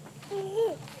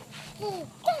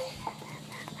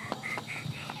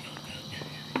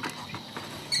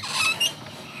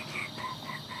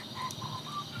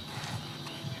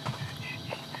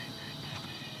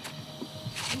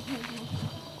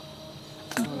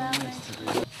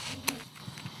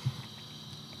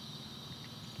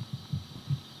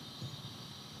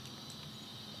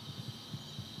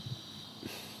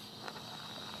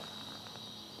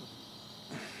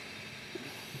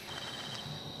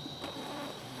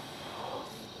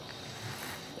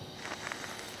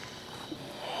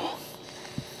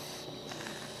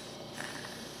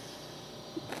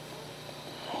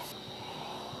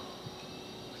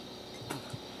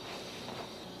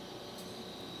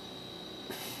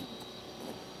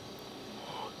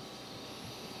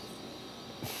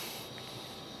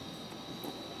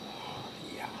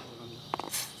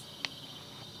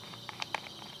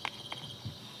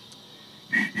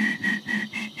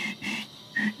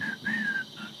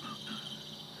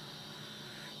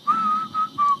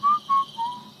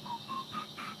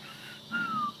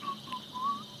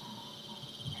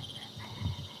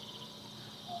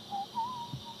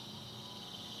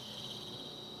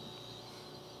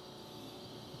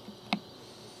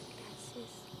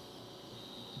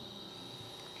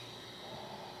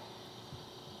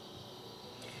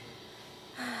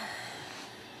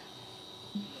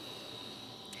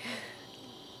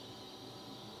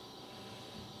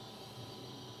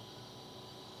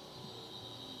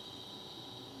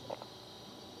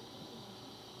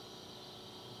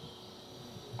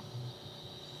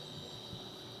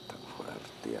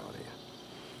 Fuerte ahora ya.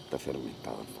 Está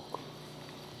fermentado un poco.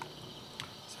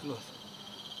 Salud.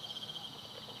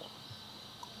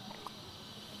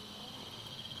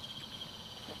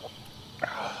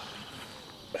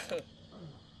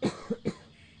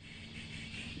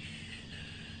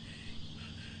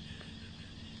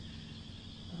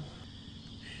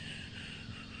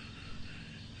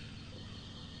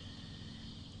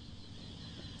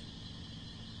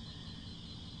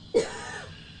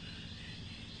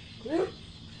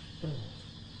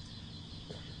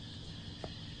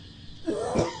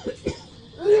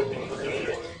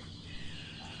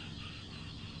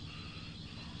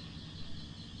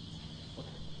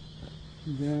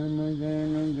 Gano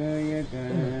gano gaya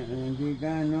kan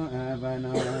gano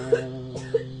abano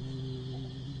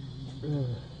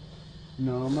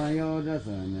no mayo da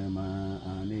sanama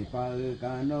ani pa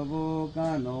kano bo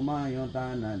kano mayo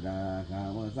tanada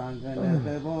kawo sangana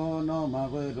te bo no ma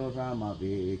do sama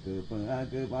bi ke pa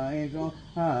ke pai so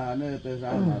ha ne te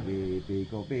sama bi pi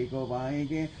ko pai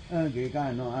ke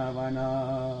gano abano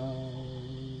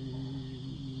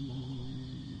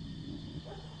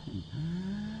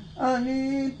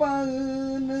ani pa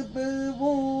ne te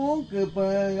bo ke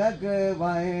pa ke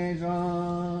pai so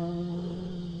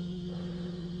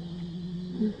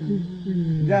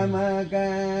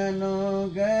Ramakano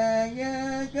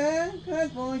gaya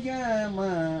kako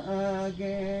yama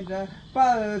keda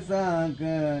pasa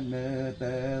kana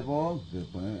te bok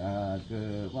pa ke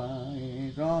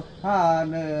vai so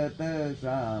hana te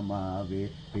sama vi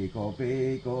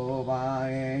piko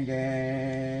vai ge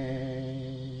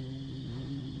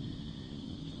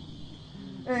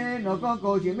no con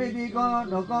coche médico,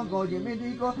 no con coche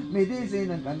médico,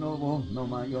 medicina cano bo, no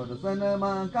mayor sana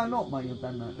ma cano mayor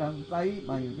tana ram sai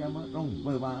mayor llama rong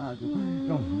bơ ba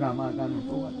rong rama cano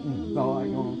so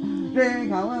yo re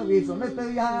khao vi so ne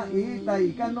te ya i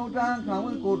tai cano ra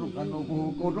khao cô ro cano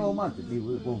bo cô ro ma ti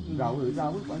vu bo rao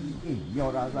quan ki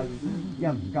yo ra sai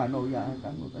yam cano ya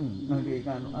cano ge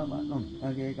cano aba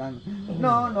ge cano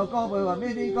no con bơ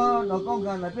médico, no con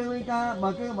cana te ka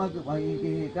ma ke bai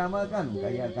ki rama cano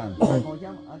kaya cano con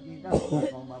cham aki ra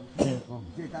con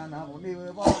si ta na bo ni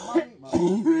bo ma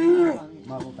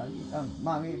bo ta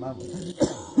ma bo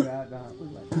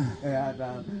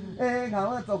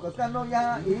khao to ka cano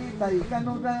ya i tai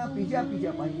cano ra pi ja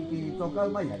bai ki to ka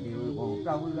ma ya ni bo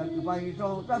ra ku bai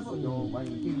so ta so yo bai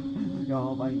ki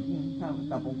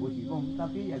ta bông cô chỉ bông ta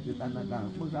pi ya ku ta na ka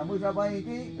mu ra bai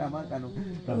ki rama cano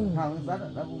khao sa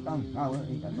ra bu kang khao i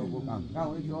ka to bu kang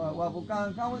khao i cho wa bu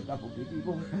kang khao i ka bu ki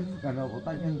bông cano bo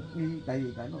ta nhân i tai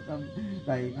cano tam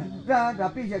tai ra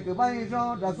pi ya ku bai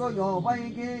so ra so yo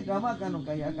bai ki rama cano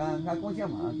kaya ka con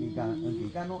cham aki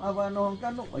cano avano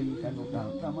cano bai cano ka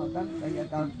rama kan kaya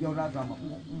ka yo ra rama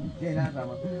je na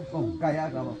rama con kaya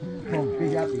rama con pi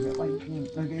ya bai ki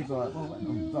so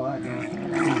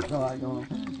yo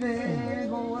te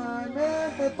go ne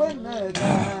te pena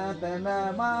ka te na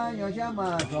ma yo chama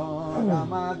so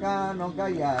rama cano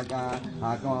kaya ka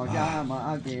ko chama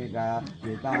aki ka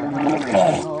ta na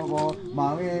no bo ma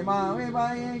we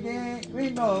bai ki we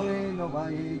no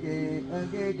bai ki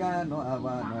cano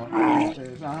avano te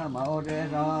rama o de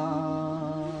ra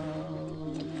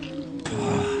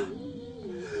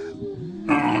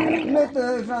ne te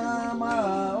rama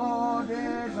o de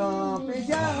ra pi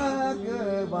ja ke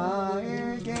bai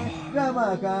ki rama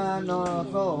cano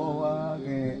so wa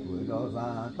ke we do sa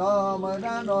to ma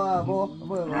ra no bo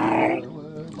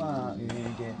ba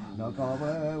ke no ko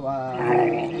wa ni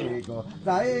ko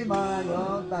dai ma yo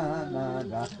ta na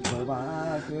da ba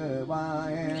ke ba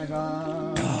ra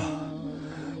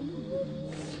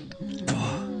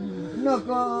no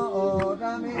ko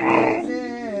ora mi se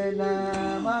na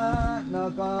ma no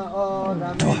ko ora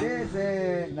mi se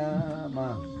na ma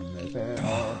se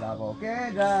ora bo ke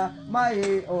ra mai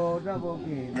ora bo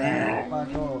ke ra pa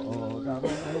to ora bo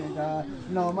ke ra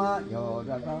no ma yo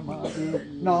ra ma bi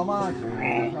no ma ju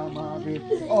ra ma bi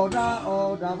ora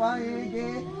ba ke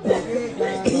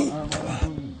ka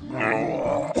no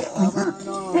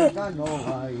no cano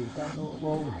ai cano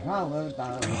bo hao ta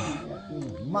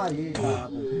mai ta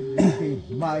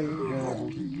mai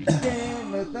ke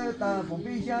me te ta bo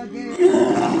pi sha ki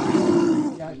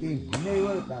ne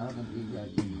wo ta bo pi sha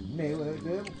ki ne wo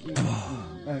de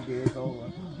ke to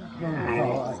no so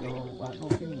yo wa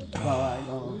no pi so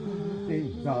yo ti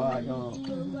so yo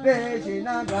de shi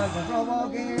na ga ga so bo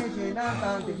ki shi na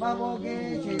ta ti ma bo ki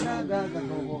shi na ga ga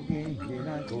so bo ki shi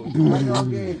na ko ma yo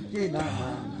ki shi na ma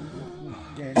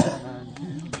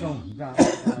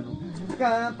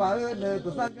ca pa nơ tu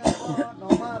sa ca no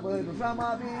ma bơ tu sa ma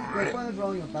bi ke pa ro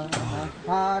yo ta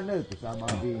ha nơ tu sa ma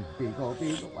bi ko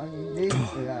pa ni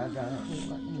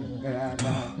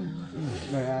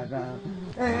ra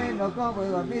no ko bơ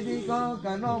mi di ko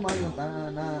ca no ma yo ta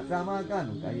na sa ma ca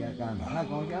no ca ya ca na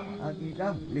ko ya aki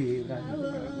ram li ra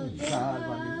sa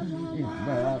ma ni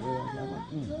ba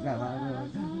ra ma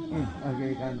ake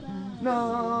can no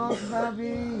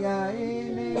sabía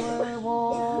ni huevo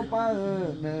pa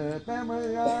ne te me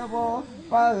abo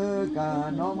pa ca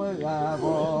no me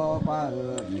abo pa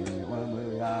ni me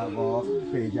abo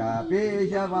pilla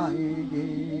va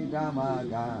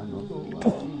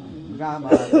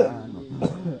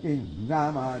y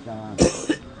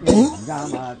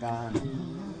ramagano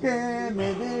que me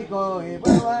dijo y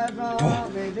vuelva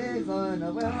me dijo no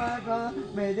vuelva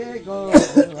me dijo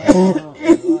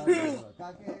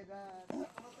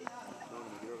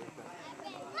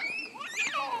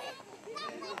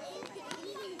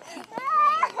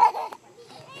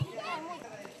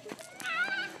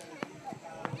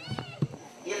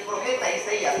Y el profeta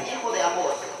Isaías, hijo de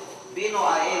Amós, vino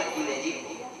a él y le dijo: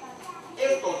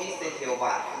 esto dice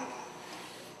Jehová.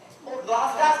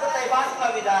 Las casas de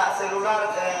Ayahuasca vida celular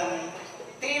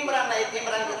timbran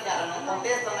no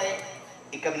contestan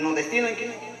y que no destinan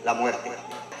la muerte.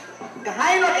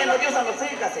 Kahaino que no Dios no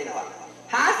se casa igual.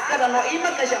 Haskara no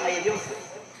ima que llama Dios.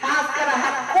 Haskara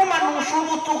hakuma no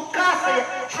shubu tu casa,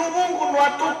 shubungu no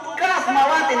a tu casa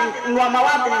mawaten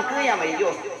que llama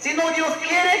Dios. Si no Dios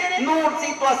quiere, no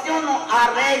situación no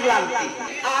arreglan.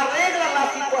 Arregla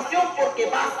la situación porque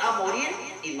vas a morir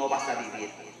y no vas a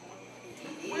vivir.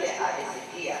 Dile a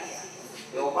Ezequías,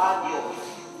 Jehová Dios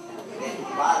de tu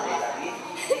padre David,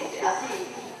 dice así.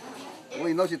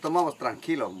 Hoy noche tomamos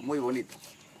tranquilo, muy bonito.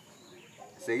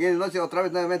 Siguiente noche otra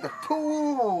vez nuevamente.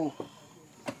 ¡Pum!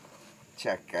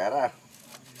 Chacará.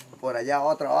 Por allá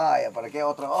otra olla, por aquí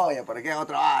otra olla, por aquí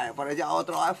otra olla, por allá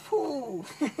otra olla. ¡Pum!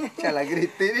 Cha la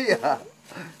gritería.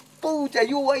 ¡Pum!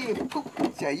 Chayú ahí. ¡Pum!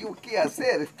 Chayú, ¿qué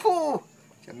hacer? ¡Pum!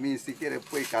 Ya ni siquiera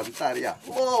puede cantar ya.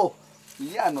 ¡Oh!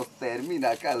 Ya nos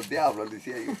termina acá el diablo,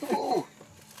 decía yo. ¡Pum!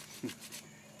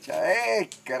 Ya,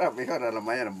 carajo, mejor a la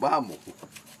mañana vamos.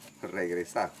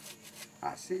 Regresar.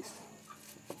 Así es.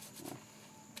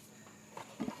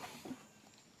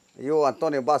 Yo,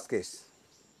 Antonio Vázquez,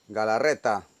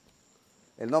 Galarreta,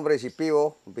 el nombre es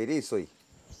Shipivo, Virisui.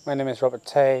 My name is Robert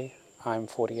Tay, I'm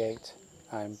 48,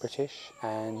 I'm British,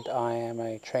 and I am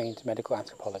a trained medical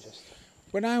anthropologist.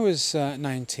 When I was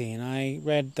 19, I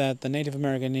read that the Native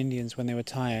American Indians, when they were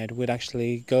tired, would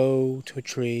actually go to a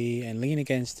tree and lean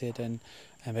against it and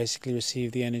basically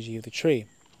receive the energy of the tree.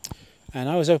 And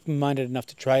I was open-minded enough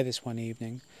to try this one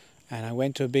evening, and I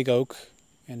went to a big oak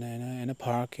in a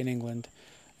park in England,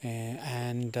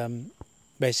 and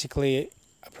basically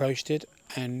approached it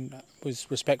and was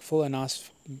respectful and asked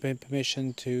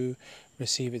permission to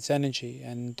receive its energy,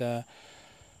 and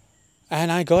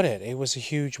I got it. It was a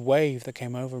huge wave that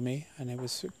came over me, and it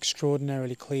was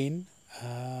extraordinarily clean,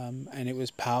 and it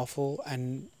was powerful,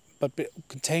 but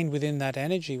contained within that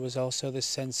energy was also this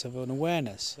sense of an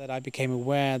awareness, that I became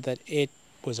aware that it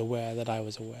was aware that I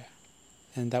was aware.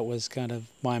 And that was kind of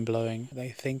mind-blowing. They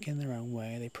think in their own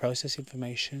way, they process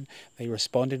information, they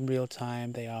respond in real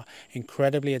time, they are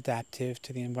incredibly adaptive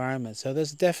to the environment. So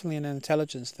there's definitely an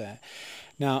intelligence there.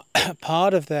 Now,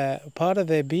 part of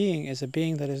their being is a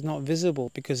being that is not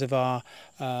visible because of our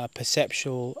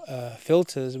perceptual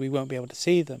filters. We won't be able to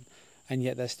see them, and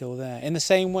yet they're still there. In the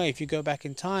same way, if you go back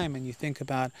in time and you think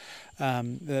about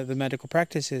the medical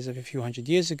practices of a few hundred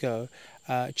years ago,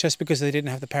 just because they didn't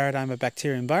have the paradigm of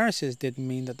bacteria and viruses didn't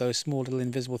mean that those small little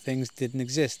invisible things didn't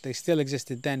exist. They still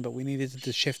existed then, but we needed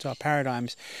to shift our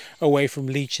paradigms away from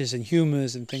leeches and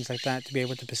humours and things like that to be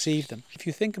able to perceive them. If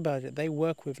you think about it, they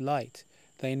work with light.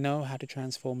 They know how to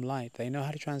transform light. They know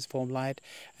how to transform light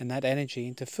and that energy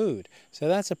into food. So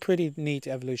that's a pretty neat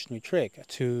evolutionary trick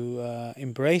to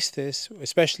embrace this,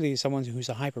 especially someone who's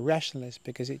a hyper-rationalist,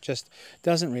 because it just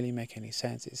doesn't really make any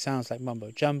sense. It sounds like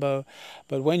mumbo-jumbo.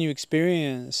 But when you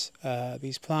experience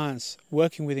these plants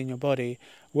working within your body,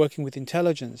 working with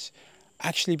intelligence,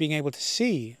 actually being able to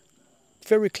see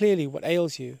very clearly what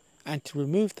ails you and to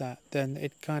remove that, then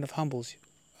it kind of humbles you.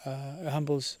 It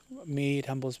humbles me, it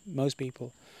humbles most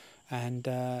people, and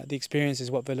the experience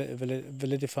is what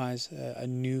validifies a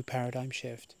new paradigm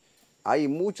shift. Hay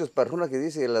muchas personas que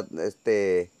dicen la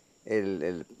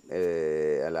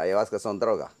ayahuasca son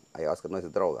droga. Ayahuasca no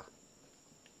es droga.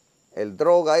 El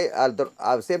droga,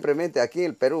 simplemente aquí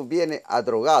en el Perú viene a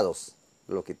drogados.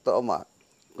 Lo que toma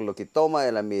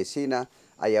de la medicina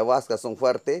ayahuasca son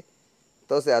fuertes.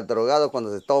 Entonces al drogado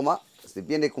cuando se toma, si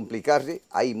viene a complicarse,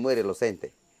 ahí muere el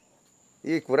ente.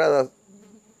 Y curadas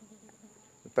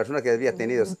personas que había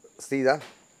tenido SIDA,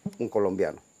 un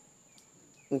colombiano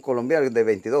de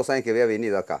 22 años que había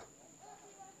venido acá.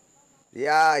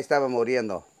 Ya estaba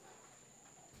muriendo.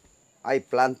 Hay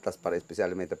plantas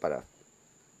especialmente para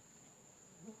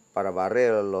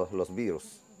barrer los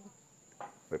virus.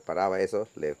 Preparaba eso,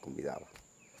 le convidaba.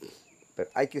 Pero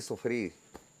hay que sufrir,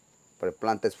 pero la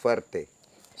planta es fuerte.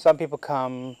 Some people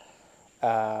come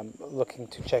looking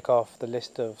to check off the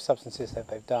list of substances that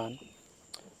they've done,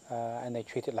 and they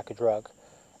treat it like a drug.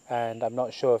 And I'm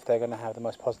not sure if they're going to have the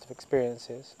most positive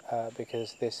experiences,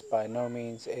 because this by no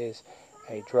means is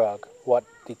a drug. What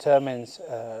determines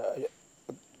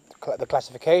the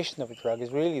classification of a drug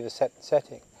is really the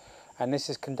setting. And this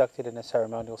is conducted in a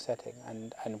ceremonial setting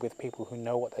and with people who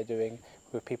know what they're doing,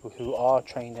 with people who are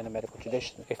trained in a medical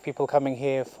tradition. If people coming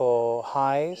here for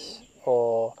highs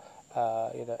or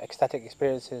ecstatic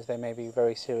experiences, they may be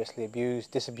very seriously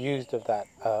disabused of that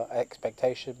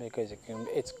expectation, because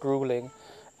it's grueling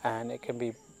and it can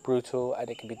be brutal and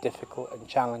it can be difficult and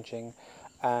challenging,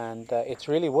 and it's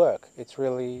really work. It's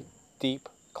really deep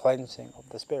cleansing of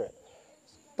the spirit.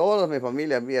 Toda mi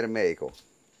familia era médico.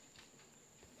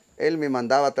 Él me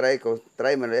mandaba a traer,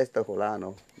 tráeme esto,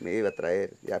 fulano, me iba a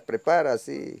traer, ya prepara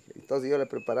así. Entonces yo le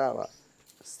preparaba.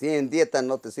 Si en dieta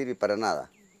no te sirve para nada.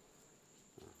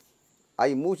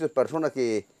 Hay muchas personas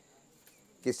que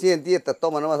si en dieta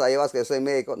toman nomás ayahuasca, yo soy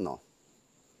médico, no.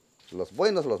 Los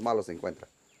buenos, los malos se encuentran.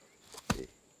 Sí.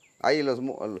 Hay los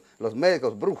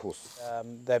médicos brujos.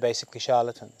 They're basically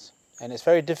charlatans. And it's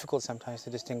very difficult sometimes to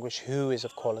distinguish who is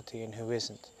of quality and who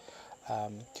isn't.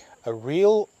 A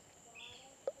real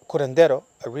curandero,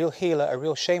 a real healer, a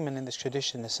real shaman in this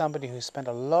tradition is somebody who spent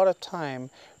a lot of time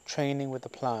training with the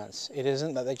plants. It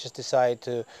isn't that they just decide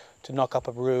to knock up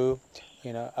a brew,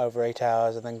 you know, over 8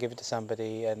 hours and then give it to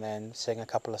somebody and then sing a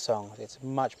couple of songs. It's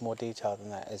much more detailed than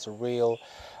that. It's a real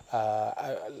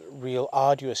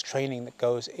arduous training that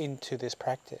goes into this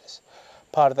practice.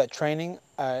 Part of that training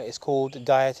is called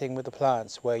dieting with the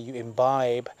plants, where you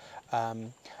imbibe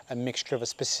a mixture of a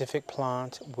specific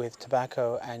plant with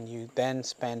tobacco, and you then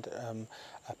spend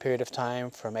a period of time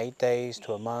from 8 days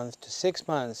to a month to 6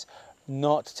 months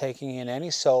not taking in any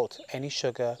salt, any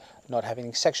sugar, not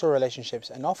having sexual relationships,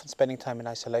 and often spending time in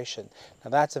isolation.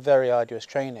 Now that's a very arduous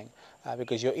training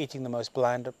because you're eating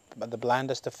the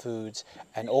blandest of foods,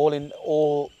 and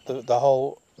the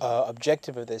whole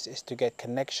objective of this is to get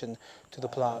connection to the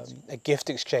plant, a gift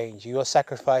exchange. You are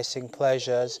sacrificing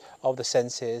pleasures of the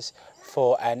senses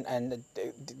for and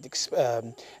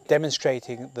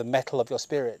demonstrating the metal of your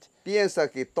spirit. Piensa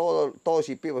que todos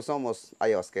hipipos somos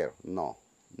ayahuasqueros. No,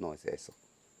 no es eso.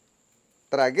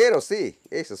 Tragueros sí,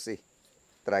 eso sí.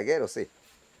 Tragueros sí.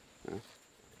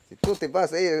 Si tú te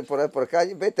vas a ir por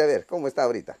calle, vete a ver cómo está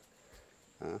ahorita.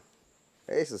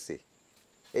 Eso sí.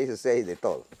 Eso sí hay de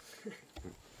todo.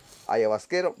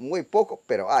 Ayahuasquero muy poco,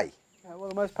 pero hay. Well,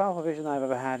 the most powerful vision I've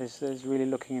ever had is really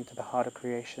looking into the heart of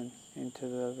creation, into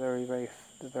the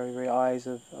very eyes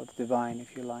of the divine,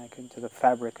 if you like, into the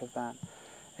fabric of that.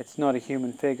 It's not a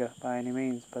human figure by any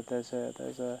means, but there's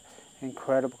a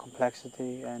incredible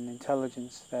complexity and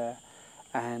intelligence there,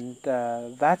 and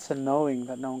that's a knowing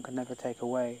that no one can ever take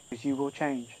away. Because you will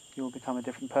change, you will become a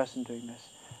different person doing this,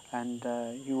 and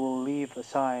you will leave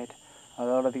aside a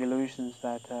lot of the illusions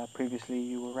that previously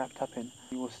you were wrapped up in.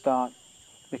 You will start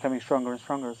becoming stronger and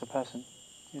stronger as a person,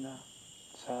 you know.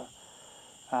 So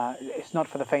it's not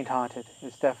for the faint-hearted.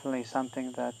 It's definitely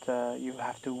something that you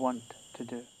have to want to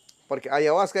do. Porque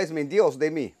ayahuasca es mi Dios de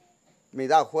mí. Me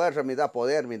da fuerza, me da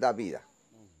poder, me da vida.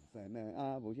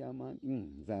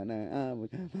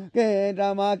 Que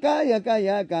rama kaya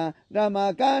kayaka,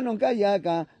 rama kanon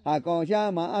kayaka, ako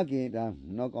llama aquí,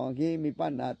 no cogí mi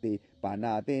panati,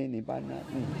 panati ni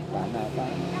panati, panati.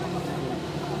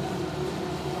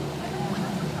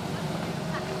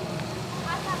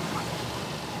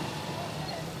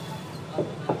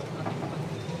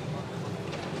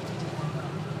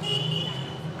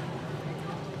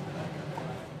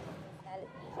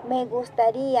 Me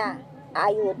gustaría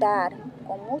ayudar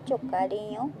con mucho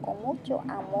cariño, con mucho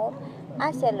amor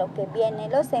hacia lo que vienen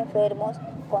los enfermos.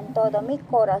 Con todo mi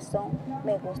corazón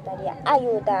me gustaría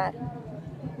ayudar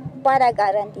para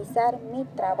garantizar mi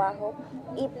trabajo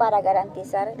y para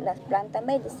garantizar las plantas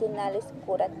medicinales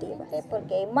curativas.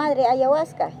 Porque Madre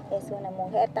Ayahuasca es una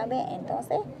mujer también,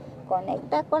 entonces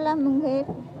conecta con la mujer.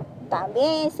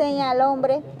 También enseña al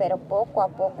hombre, pero poco a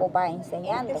poco va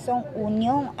enseñando. Son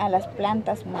unión a las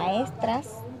plantas maestras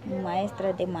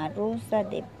de marruza,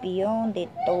 de pión, de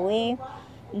toé,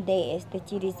 de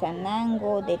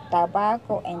chirizanango, de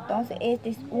tabaco. Entonces, esta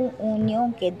es una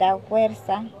unión que da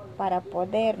fuerza para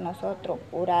poder nosotros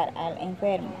curar al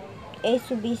enfermo. Es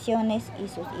sus visiones y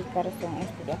sus ícaros son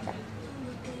estos de acá.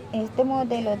 Este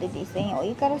modelo de diseño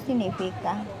ícaro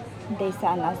significa de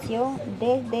sanación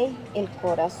desde el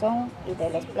corazón y de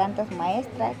las plantas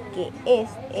maestras, que es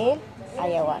el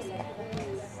ayahuasca.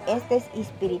 Este es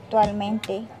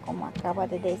espiritualmente, como acaba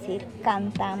de decir,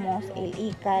 cantamos el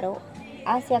ícaro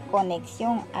hacia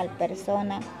conexión a la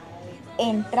persona,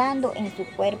 entrando en su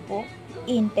cuerpo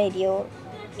interior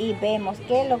y vemos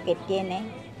qué es lo que tiene,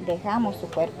 dejamos su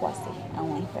cuerpo así a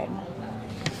un enfermo.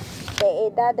 De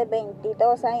edad de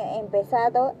 22 años he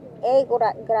empezado. He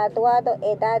graduado a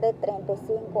edad de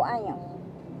 35 años.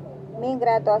 Mi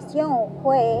graduación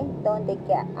fue donde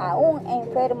que a un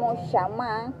enfermo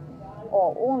chamán o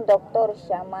un doctor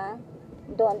chamán,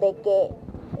 donde que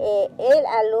el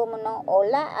alumno o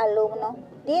la alumno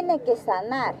tiene que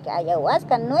sanar, que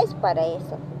ayahuasca no es para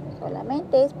eso,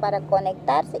 solamente es para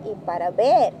conectarse y para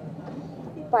ver,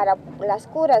 para las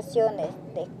curaciones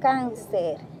de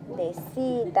cáncer, de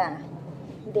SIDA,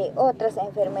 de otras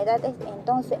enfermedades.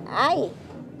 Entonces hay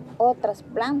otras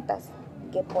plantas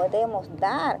que podemos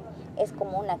dar, es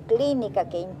como una clínica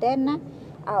que interna.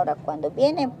 Ahora cuando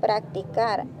vienen a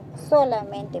practicar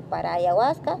solamente para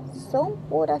ayahuasca, son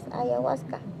puras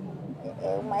ayahuasca.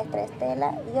 Maestra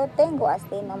Estela, yo tengo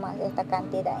así nomás esta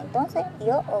cantidad, entonces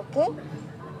yo, ok,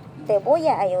 te voy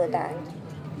a ayudar.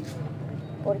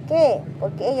 ¿Por qué?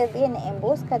 Porque ellos vienen en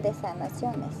busca de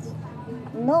sanaciones.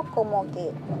 No como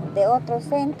que de otros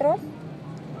centros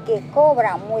que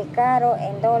cobran muy caro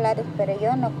en dólares, pero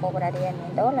yo no cobraría ni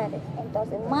en dólares.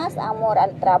 Entonces, más amor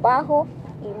al trabajo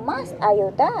y más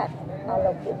ayudar a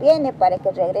lo que viene para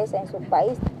que regrese en su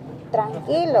país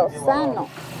tranquilo, sano.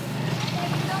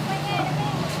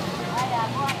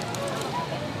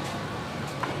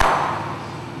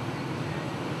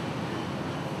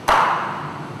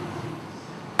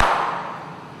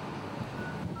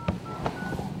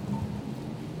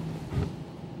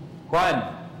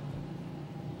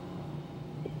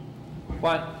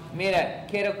 Juan, mira,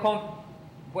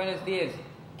 buenos días.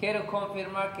 Quiero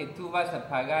confirmar que tú vas a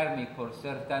pagarme por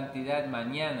ser cantidad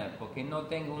mañana, porque no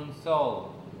tengo un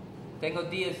sol. Tengo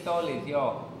 10 soles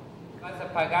yo. ¿Vas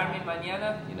a pagarme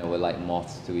mañana? You know, we're like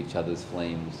moths to each other's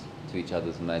flames, to each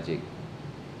other's magic.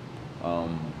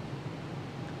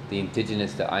 The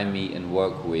indigenous that I meet and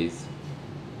work with,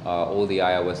 all the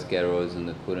ayahuasqueros and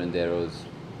the curanderos,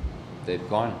 they've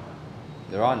gone.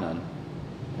 There are none.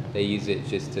 They use it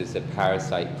just as a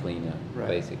parasite cleaner, Right.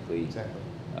 basically. Exactly.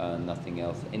 Nothing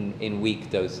else. In weak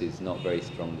doses, not very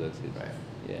strong doses.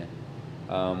 Right.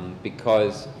 Yeah.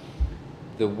 Because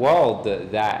the world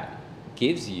that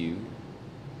gives you,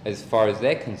 as far as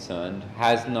they're concerned,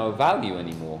 has no value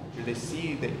anymore. They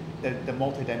see the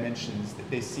multi-dimensions,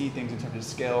 they see things in terms of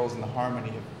scales and the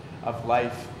harmony of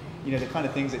life, you know, the kind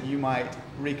of things that you might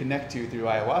reconnect to through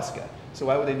ayahuasca. So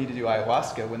why would they need to do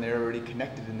ayahuasca when they're already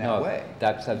connected in that way?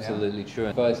 That's absolutely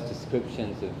true. First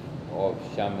descriptions of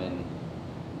shaman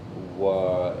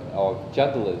were of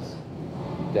jugglers.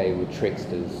 They were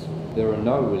tricksters. There are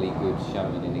no really good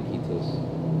shaman in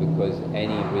Iquitos, because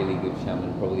any really good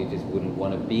shaman probably just wouldn't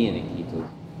want to be in Iquitos.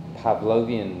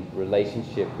 Pavlovian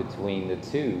relationship between the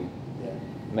two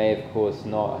may of course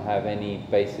not have any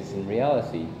basis in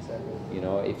reality. You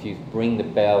know, if you bring the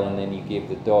bell and then you give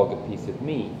the dog a piece of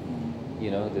meat, you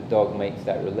know, the dog makes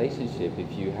that relationship.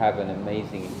 If you have an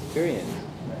amazing experience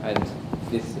and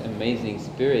this amazing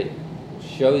spirit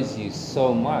shows you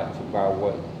so much about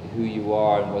who you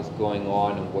are and what's going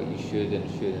on and what you should and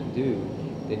shouldn't do,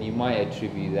 then you might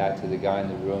attribute that to the guy in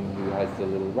the room who has the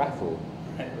little rattle.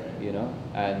 Right. You know,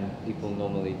 and people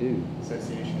normally do.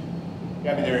 Association.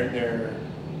 Yeah, I mean,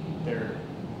 they're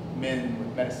men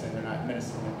with medicine. They're not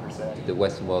medicine men per se. The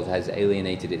Western world has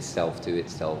alienated itself to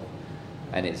itself,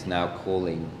 and it's now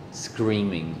calling,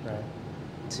 screaming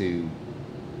to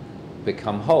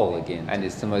become whole again. And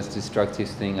it's the most destructive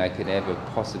thing I could ever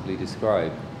possibly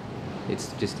describe.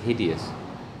 It's just hideous.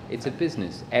 It's a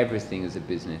business. Everything is a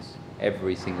business.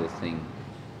 Every single thing.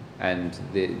 And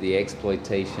the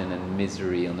exploitation and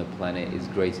misery on the planet is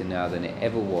greater now than it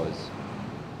ever was.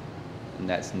 And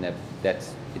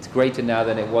it's greater now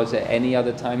than it was at any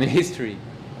other time in history.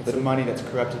 It's the money that's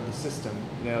corrupted the system.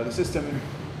 You know, the system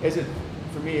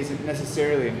isn't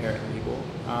necessarily inherently evil.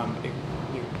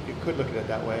 You could look at it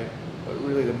that way, but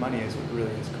really the money is what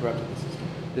really has corrupted the system.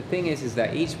 The thing is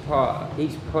that each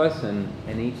person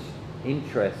and each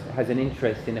interest has an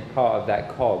interest in a part of that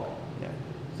cog. Yeah.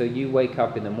 So you wake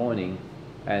up in the morning,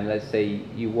 and let's say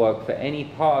you work for any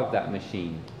part of that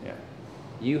machine. Yeah.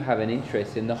 You have an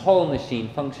interest in the whole machine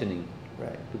functioning.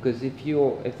 Right. Because if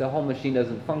the whole machine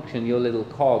doesn't function, your little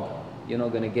cog, you're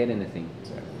not going to get anything.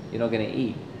 Exactly. You're not going to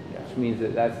eat. Yeah. Which means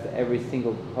that every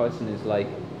single person is like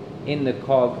in the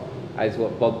cog, as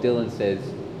what Bob Dylan says,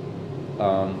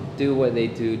 do what they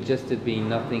do just to be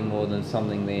nothing more than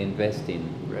something they invest in.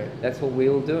 Right. That's what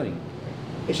we're all doing.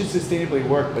 It should sustainably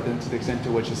work, but then to the extent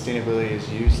to which sustainability is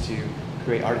used to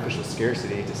create artificial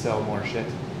scarcity to sell more shit,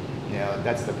 you know,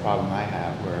 that's the problem I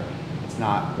have, where it's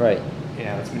not, right. You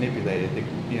know, it's manipulated.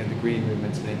 The green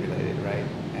movement's manipulated, right?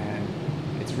 And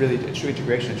it's really a true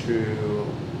integration, a true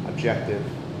objective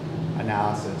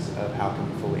analysis of how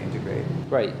can we fully integrate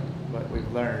right. what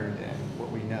we've learned and what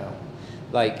we know.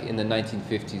 Like in the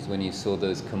 1950s when you saw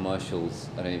those commercials,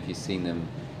 I don't know if you've seen them,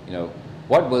 you know,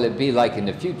 what will it be like in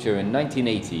the future in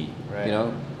 1980? Right. You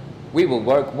know, we will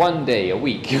work 1 day a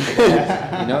week. You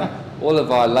know, all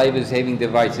of our labor-saving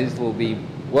devices will be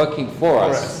working for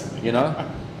us, you know,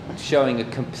 showing a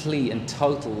complete and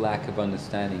total lack of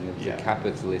understanding of the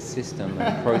capitalist system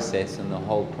and process and the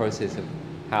whole process of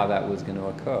how that was going to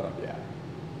occur. Yeah.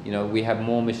 You know, we have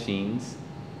more machines.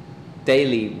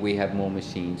 Daily we have more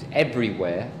machines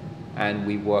everywhere, and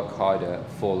we work harder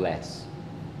for less.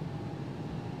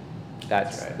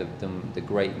 That's right. the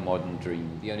great modern dream.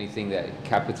 The only thing that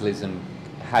capitalism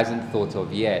hasn't thought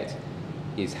of yet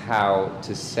is how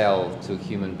to sell to a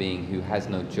human being who has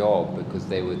no job because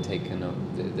they were taken,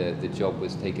 the job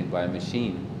was taken by a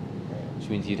machine. Which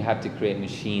means you'd have to create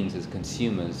machines as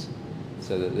consumers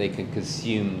so that they can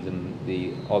consume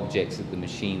the objects that the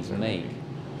machines make.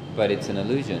 But it's an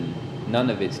illusion. None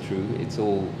of it's true. It's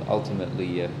all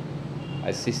ultimately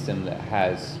a system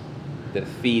that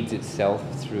feeds itself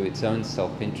through its own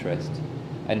self-interest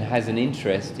and has an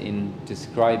interest in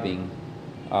describing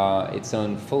its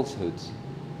own falsehoods.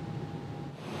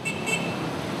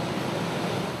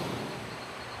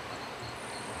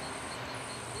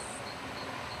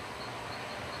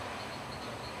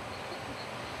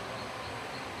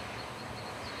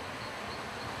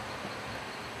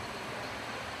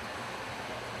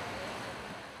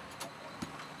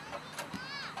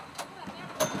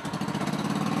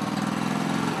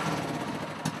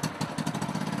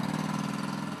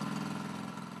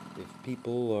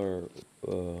 People are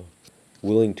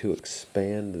willing to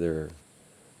expand their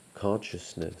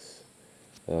consciousness,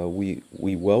 we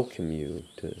welcome you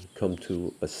to come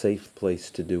to a safe place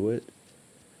to do it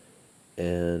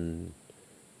and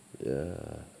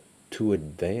to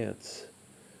advance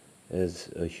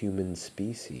as a human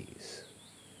species.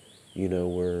 You know,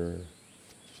 we're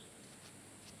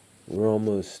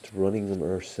almost running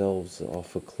ourselves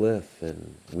off a cliff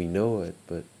and we know it,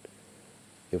 but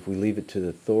if we leave it to the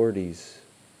authorities,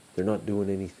 they're not doing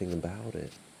anything about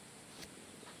it.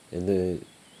 And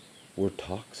we're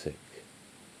toxic.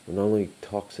 We're not only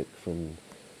toxic from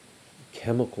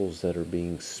chemicals that are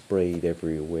being sprayed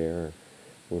everywhere,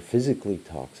 we're physically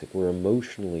toxic, we're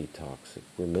emotionally toxic,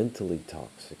 we're mentally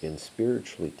toxic, and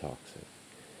spiritually toxic.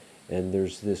 And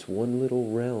there's this one little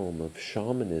realm of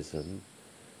shamanism,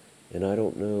 and I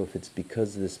don't know if it's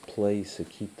because this place,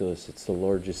 Iquitos, it's the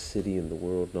largest city in the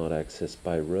world not accessed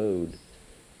by road.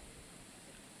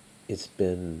 It's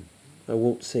been, I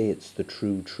won't say it's the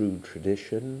true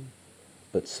tradition,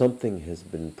 but something has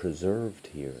been preserved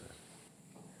here.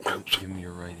 Give me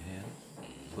your right hand.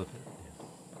 Flip it.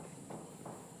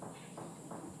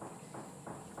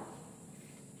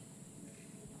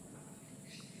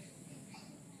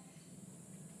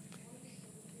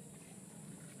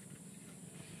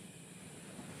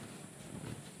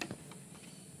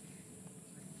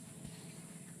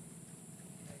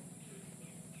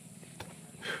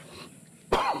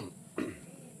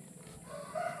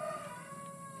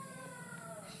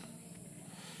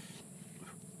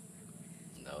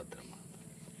 La otra mano.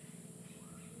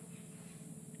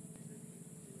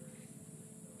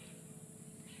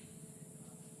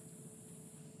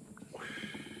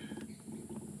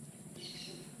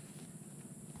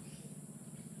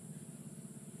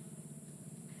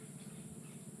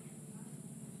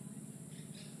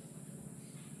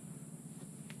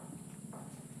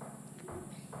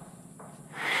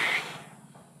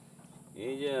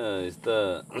 Ella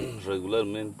está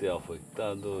regularmente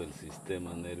afectado el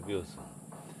sistema nervioso.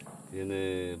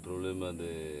 Tiene problemas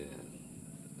de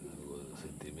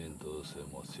sentimientos,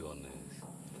 emociones,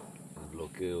 el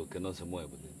bloqueo que no se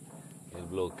mueve. El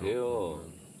bloqueo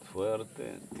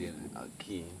fuerte tiene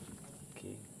aquí,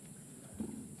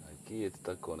 aquí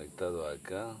está conectado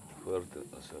acá, fuerte,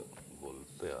 o sea,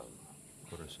 golpea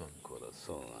el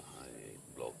corazón, ahí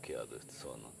bloqueado esta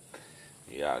zona.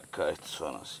 Y acá esta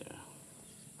zona, sí.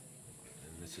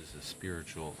 And this is a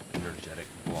spiritual, energetic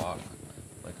block,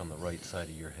 like on the right side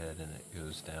of your head, and it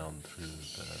goes down through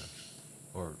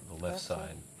the left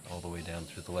side, all the way down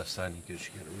through the left side, and you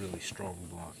get a really strong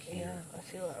block here. Yeah, I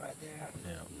feel it right there.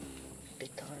 Yeah.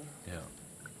 Big time. Yeah.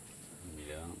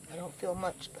 I don't feel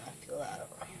much, but I feel that.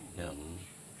 Yeah.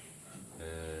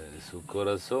 Su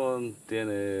corazón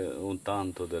tiene un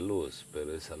tanto de luz,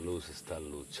 pero esa luz está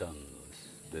luchando.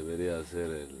 Debería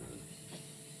ser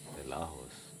el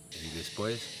ajos. Y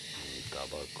después, el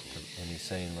tabaco. And he's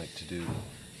saying like to do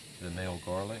the male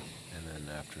garlic, and then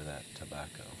after that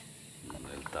tobacco.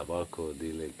 El tabaco,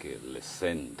 dile que le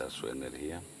senta su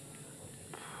energía,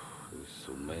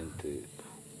 su mente.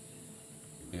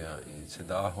 Yeah, he said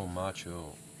the ajo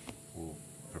macho will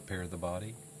prepare the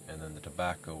body, and then the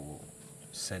tobacco will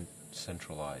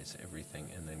centralize everything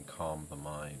and then calm the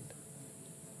mind.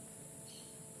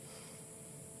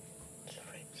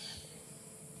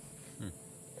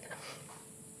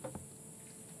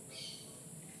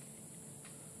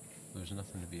 There's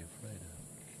nothing to be afraid of.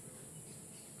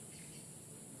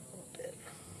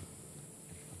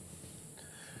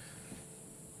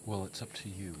 Well, it's up to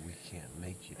you. We can't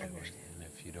make you do it. And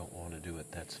if you don't want to do it,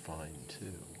 that's fine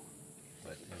too.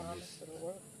 But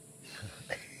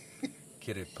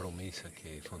quiere promesa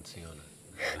que funciona.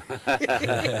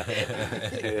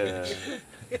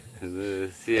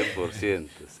 100%,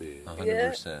 sí.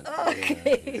 100%.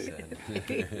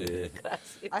 Okay.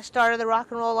 I started the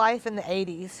rock and roll life in the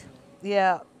 80s.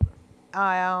 Yeah,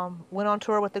 I went on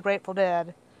tour with the Grateful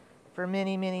Dead for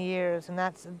many, many years, and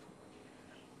that's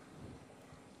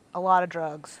a lot of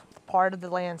drugs, part of the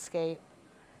landscape,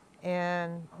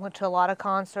 and went to a lot of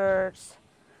concerts.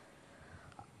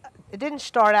 It didn't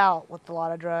start out with a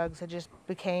lot of drugs. It just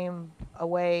became a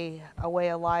way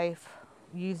of life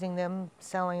using them,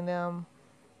 selling them,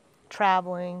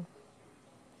 traveling,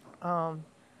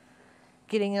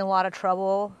 getting in a lot of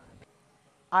trouble.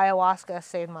 Ayahuasca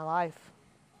saved my life.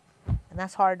 And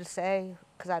that's hard to say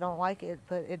because I don't like it,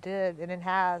 but it did, and it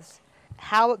has.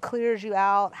 How it clears you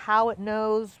out, how it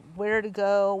knows where to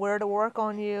go, where to work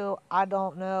on you, I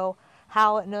don't know.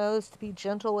 How it knows to be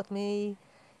gentle with me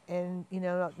and, you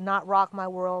know, not rock my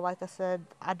world. Like I said,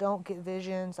 I don't get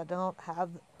visions. I don't have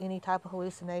any type of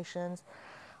hallucinations.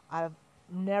 I've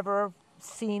never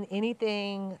seen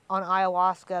anything on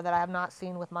ayahuasca that I have not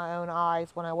seen with my own eyes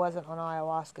when I wasn't on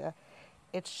ayahuasca.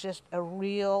 It's just a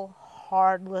real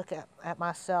hard look at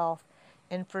myself.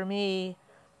 And for me,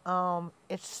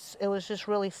 it was just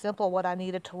really simple what I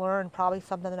needed to learn, probably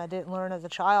something that I didn't learn as a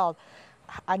child.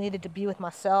 I needed to be with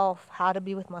myself, how to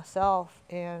be with myself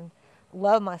and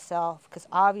love myself, because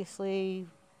obviously,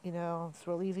 you know, it's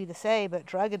real easy to say, but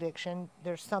drug addiction,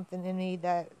 there's something in me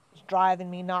that's driving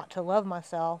me not to love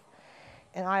myself.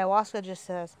 And ayahuasca just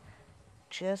says,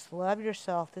 just love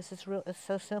yourself. This is real, it's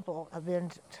so simple. I've been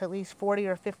to at least 40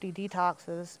 or 50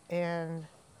 detoxes and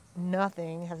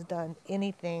nothing has done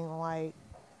anything like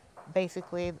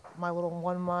basically my little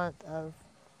 1 month of,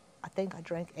 I think I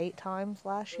drank 8 times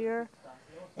last year.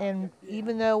 And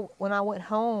even though when I went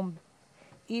home,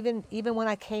 even when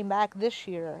I came back this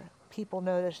year, people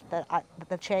noticed that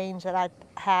the change that I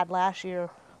had last year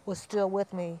was still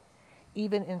with me,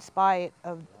 even in spite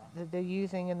of the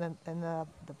using and the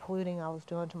polluting I was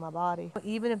doing to my body.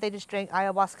 Even if they just drank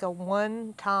ayahuasca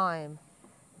 1 time,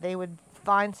 they would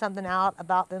find something out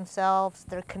about themselves,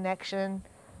 their connection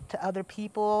to other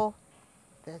people,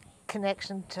 the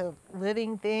connection to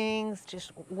living things,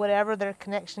 just whatever their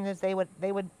connection is, they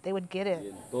would get it.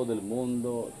 En todo el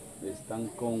mundo están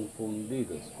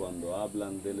confundidos cuando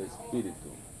hablan del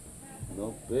espíritu,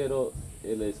 ¿no? Pero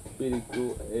el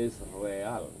espíritu es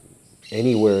real.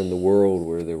 Anywhere in the world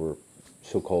where there were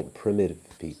so-called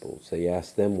primitive peoples, they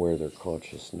asked them where their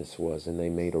consciousness was, and they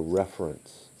made a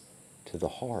reference to the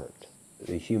heart.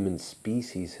 The human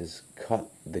species has cut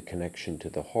the connection to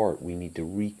the heart. We need to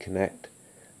reconnect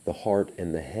the heart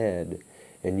and the head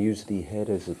and use the head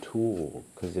as a tool,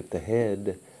 because if the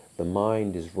head, the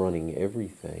mind, is running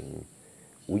everything,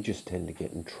 we just tend to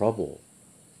get in trouble,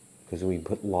 because we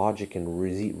put logic and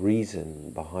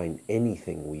reason behind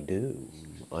anything we do.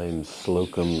 I'm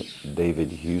Slocum David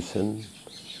Hewson.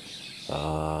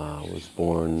 I was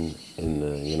born in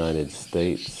the United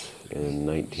States in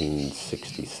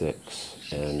 1966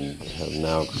 and have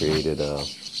now created a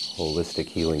holistic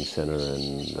healing center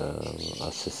and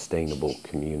a sustainable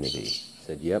community. He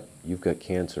said, yep, you've got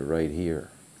cancer right here.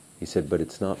 He said, but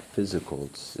it's not physical,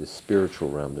 it's a spiritual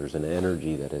realm. There's an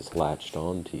energy that has latched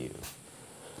onto you.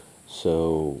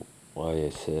 So I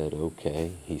said,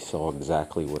 okay. He saw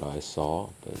exactly what I saw,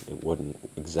 but it wasn't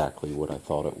exactly what I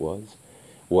thought it was.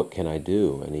 What can I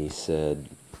do? And he said,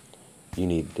 you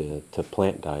need to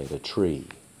plant diet a tree.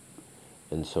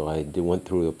 And so I went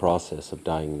through the process of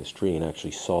dyeing this tree and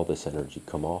actually saw this energy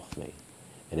come off me,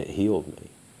 and it healed me.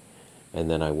 And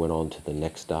then I went on to the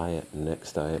next diet, and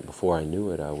next diet. Before I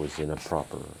knew it, I was in a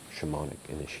proper shamanic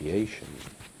initiation.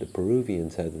 The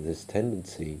Peruvians had this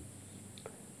tendency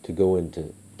to go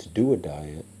into to do a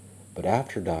diet, but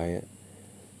after diet,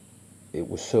 it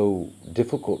was so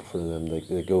difficult for them.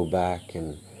 They go back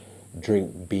and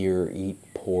drink beer, eat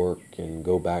pork, and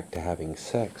go back to having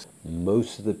sex.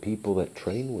 Most of the people that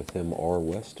train with him are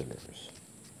Westerners.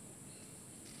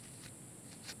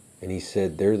 And he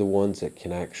said they're the ones that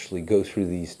can actually go through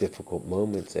these difficult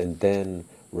moments and then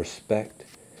respect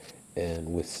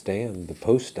and withstand the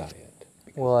post-diet.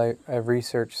 Well, I've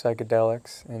researched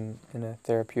psychedelics in a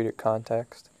therapeutic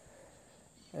context,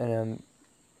 and I'm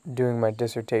doing my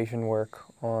dissertation work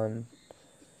on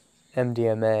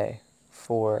MDMA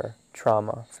for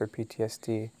trauma, for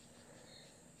PTSD.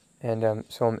 And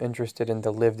so I'm interested in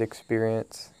the lived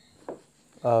experience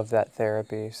of that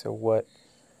therapy. So what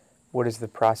is the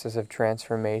process of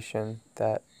transformation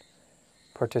that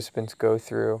participants go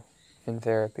through in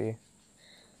therapy?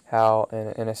 How,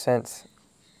 in a sense,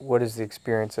 what is the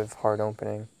experience of heart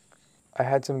opening? I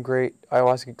had some great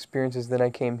ayahuasca experiences. Then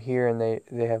I came here and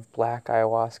they have black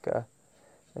ayahuasca.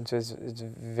 And so it's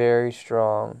very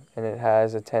strong, and it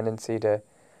has a tendency to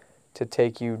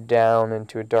take you down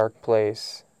into a dark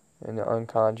place in the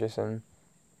unconscious and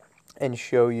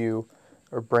show you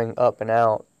or bring up and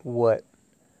out what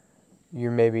you're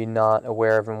maybe not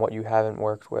aware of and what you haven't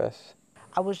worked with.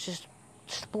 I was just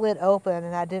split open,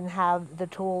 and I didn't have the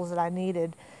tools that I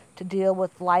needed to deal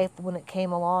with life when it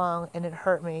came along, and it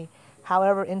hurt me.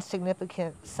 However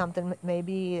insignificant something may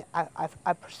be,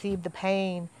 I perceived the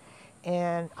pain,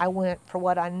 And I went for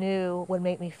what I knew would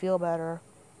make me feel better,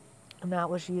 and that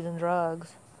was using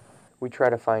drugs. We try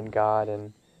to find God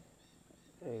in,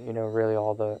 really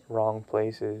all the wrong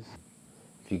places.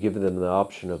 If you give them the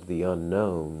option of the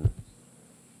unknown,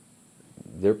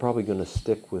 they're probably going to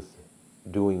stick with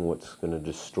doing what's going to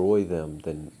destroy them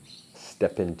than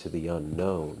step into the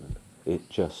unknown. It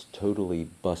just totally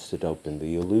busted open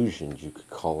the illusions. You could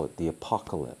call it the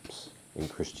apocalypse in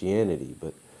Christianity,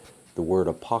 but the word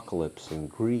apocalypse in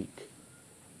Greek,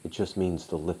 it just means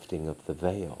the lifting of the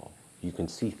veil. You can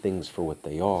see things for what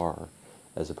they are,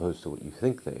 as opposed to what you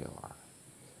think they are,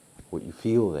 what you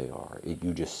feel they are.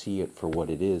 You just see it for what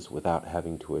it is without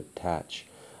having to attach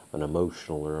an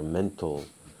emotional or a mental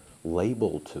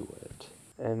label to it.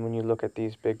 And when you look at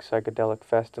these big psychedelic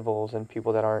festivals and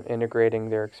people that aren't integrating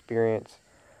their experience,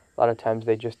 a lot of times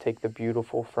they just take the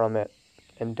beautiful from it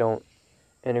and don't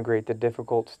integrate the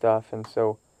difficult stuff. And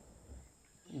so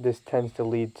this tends to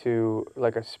lead to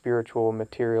like a spiritual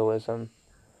materialism,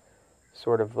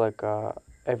 sort of like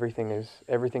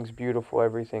everything's beautiful,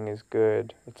 everything is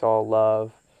good, it's all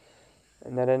love.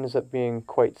 And that ends up being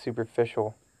quite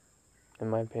superficial, in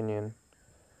my opinion.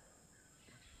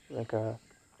 Like an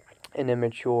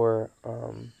immature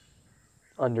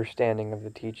understanding of the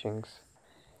teachings.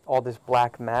 All this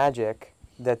black magic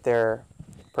that they're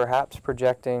perhaps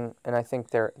projecting, and I think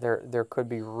there could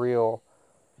be real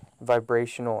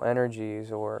vibrational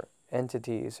energies or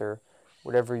entities or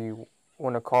whatever you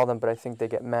want to call them, but I think they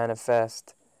get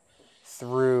manifest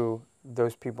through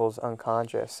those people's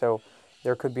unconscious. So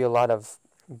there could be a lot of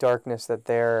darkness that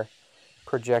they're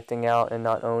projecting out and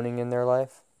not owning in their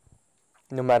life,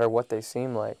 no matter what they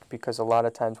seem like, because a lot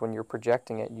of times when you're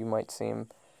projecting it, you might seem,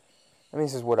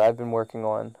 this is what I've been working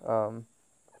on,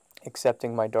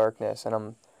 accepting my darkness, and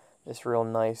I'm this real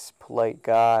nice, polite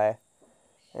guy,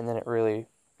 and then it really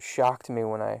shocked me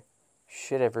when I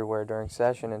shit everywhere during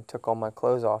session and took all my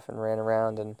clothes off and ran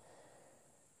around, and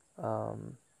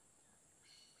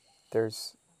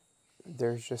there's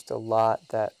just a lot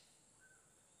that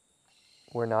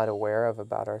we're not aware of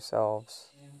about ourselves.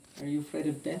 Are you afraid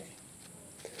of death?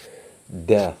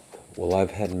 Death. Well,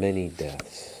 I've had many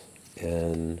deaths,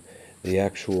 and the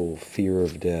actual fear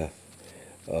of death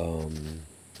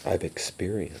I've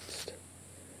experienced.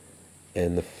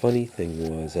 And the funny thing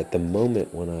was, at the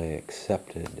moment when I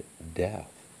accepted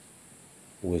death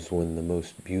was when the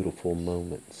most beautiful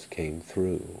moments came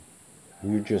through.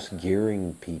 We're just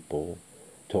gearing people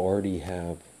to already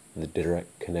have the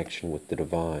direct connection with the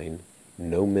divine,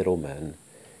 no middlemen,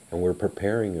 and we're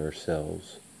preparing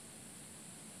ourselves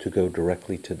to go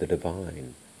directly to the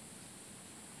divine.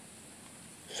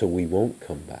 So we won't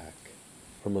come back.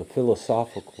 From a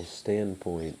philosophical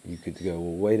standpoint, you could go,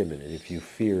 well, wait a minute, if you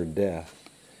fear death,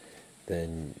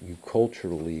 then you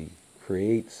culturally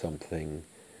create something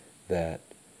that,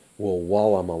 well,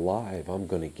 while I'm alive, I'm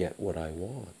going to get what I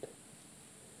want.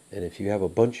 And if you have a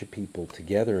bunch of people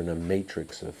together in a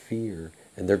matrix of fear,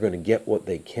 and they're going to get what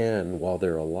they can while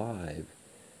they're alive,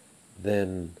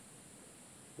 then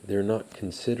they're not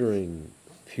considering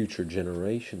future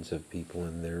generations of people,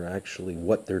 and they're actually,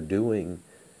 what they're doing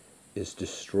is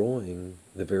destroying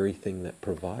the very thing that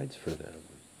provides for them.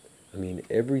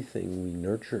 Everything we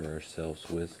nurture ourselves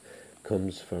with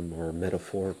comes from our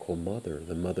metaphorical mother,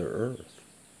 the Mother Earth.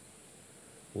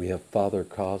 We have Father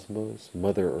Cosmos,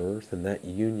 Mother Earth, and that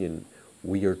union,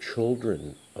 we are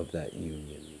children of that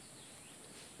union.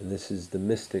 And this is the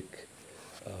mystic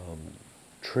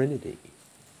Trinity.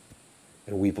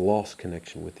 And we've lost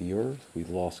connection with the Earth, we've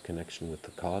lost connection with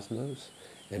the cosmos,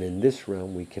 and in this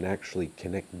realm we can actually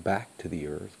connect back to the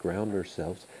Earth, ground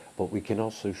ourselves, but we can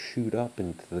also shoot up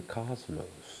into the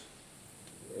cosmos.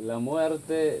 La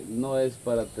muerte no es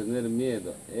para tener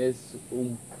miedo, es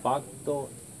un pacto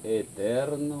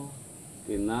eterno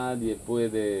que nadie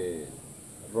puede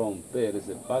romper,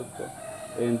 ese pacto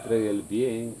entre el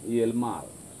bien y el mal.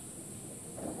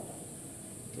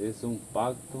 Es un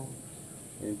pacto.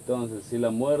 Entonces, si la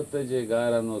muerte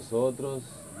llegara a nosotros,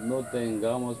 no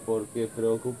tengamos por qué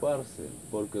preocuparse,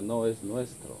 porque no es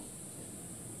nuestro.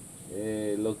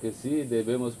 Lo que sí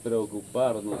debemos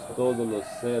preocuparnos todos los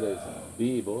seres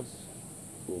vivos,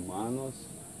 humanos,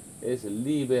 es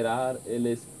liberar el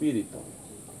espíritu.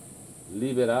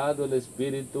 Liberado el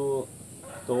espíritu,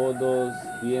 todos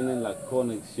tienen la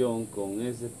conexión con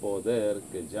ese poder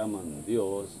que llaman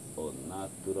Dios o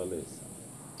naturaleza.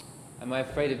 Am I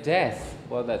afraid of death?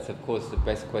 Well, that's of course the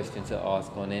best question to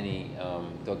ask on any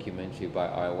documentary by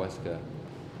ayahuasca.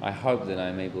 I hope that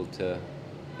I'm able to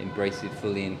embrace it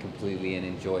fully and completely and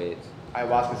enjoy it.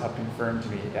 Ayahuasca has helped confirm to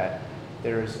me that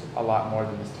there is a lot more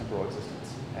than this temporal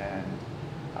existence, and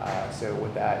So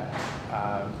with that,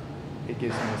 it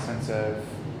gives me a sense of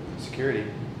security,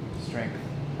 strength,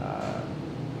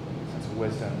 sense of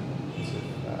wisdom, sense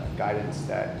of guidance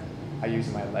that I use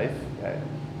in my life that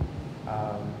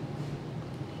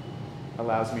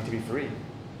allows me to be free.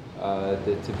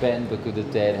 The Tibetan Book of the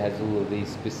Dead has all of these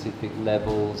specific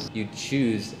levels. You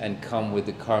choose and come with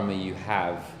the karma you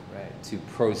have to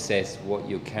process what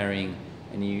you're carrying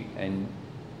and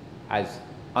as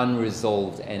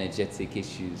unresolved energetic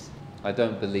issues. I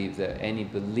don't believe that any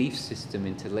belief system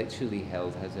intellectually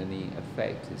held has any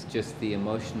effect. It's just the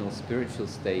emotional, spiritual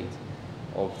state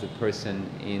of the person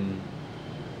in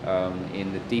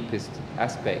the deepest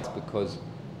aspects, because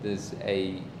there's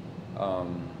a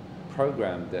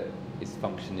program that is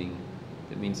functioning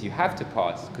that means you have to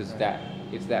pass, because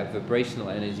if that vibrational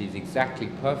energy is exactly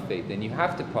perfect, then you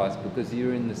have to pass because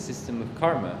you're in the system of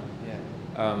karma.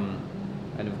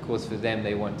 And of course for them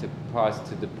they want to pass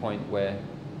to the point where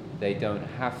they don't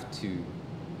have to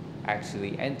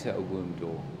actually enter a womb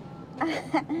door.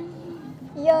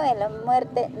 Yo en la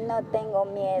muerte no tengo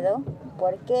miedo.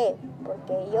 ¿Por qué?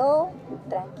 Porque yo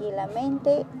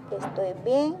tranquilamente estoy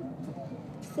bien.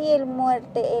 Si el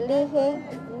muerte elige,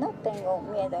 no tengo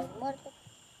miedo al muerte.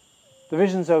 The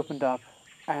visions opened up,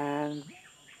 and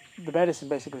the medicine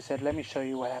basically said, let me show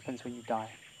you what happens when you die.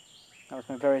 That was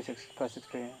my very first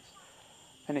experience.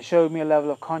 And it showed me a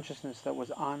level of consciousness that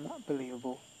was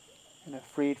unbelievable,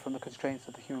 freed from the constraints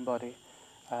of the human body,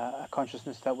 a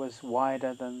consciousness that was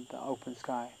wider than the open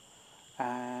sky.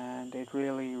 And it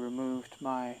really removed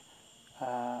my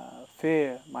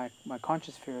fear, my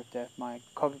conscious fear of death, my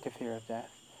cognitive fear of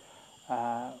death.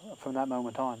 From that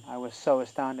moment on, I was so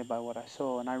astounded by what I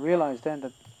saw, and I realized then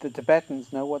that the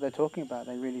Tibetans know what they're talking about.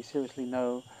 They really seriously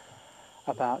know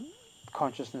about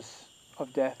consciousness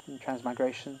of death and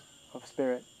transmigration of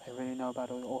spirit. They really know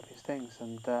about all these things,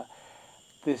 and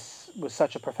this was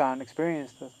such a profound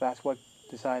experience that that's what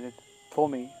decided for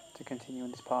me to continue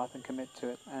in this path and commit to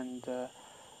it. And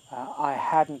I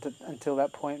hadn't until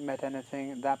that point met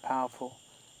anything that powerful,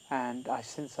 and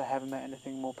since I haven't met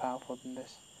anything more powerful than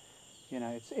this.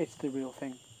 It's the real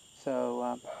thing.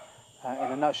 So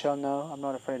in a nutshell, no, I'm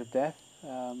not afraid of death.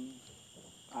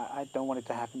 I don't want it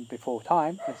to happen before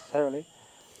time necessarily,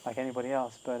 like anybody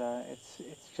else, but it's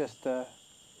just a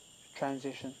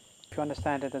transition. If you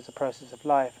understand it as a process of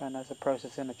life and as a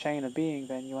process in a chain of being,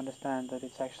 then you understand that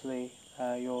it's actually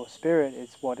your spirit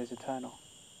is what is eternal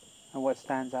and what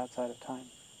stands outside of time.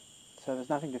 So there's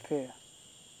nothing to fear.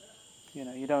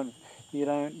 You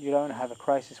don't have a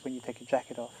crisis when you take your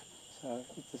jacket off. So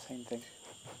it's the same thing.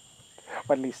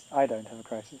 Or at least I don't have a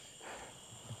crisis.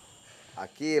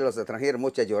 Aquí los extranjeros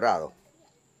mucho han llorado,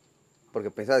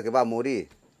 porque pensaban que va a morir,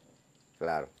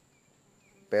 claro,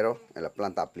 pero en la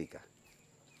planta aplica.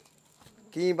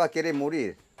 ¿Quién va a querer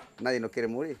morir? Nadie no quiere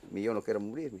morir, ni yo no quiero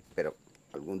morir, pero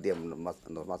algún día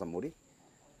nos vamos a morir.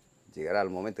 Llegará el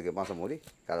momento que vamos a morir,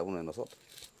 cada uno de nosotros.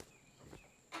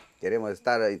 Queremos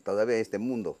estar todavía en este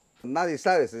mundo. Nadie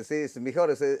sabe si es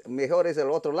mejor es el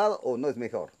otro lado o no es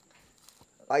mejor.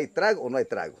 ¿Hay trago o no hay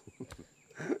trago?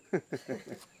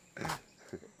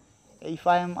 If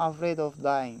I am afraid of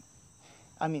dying,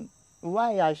 I mean,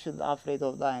 why I should afraid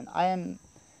of dying?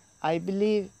 I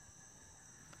believe,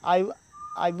 I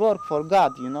work for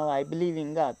God, I believe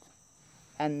in God.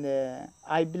 And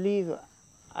I believe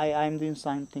I'm doing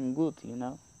something good,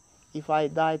 If I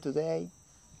die today,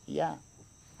 yeah,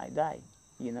 I die,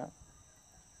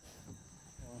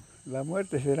 La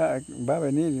muerte va a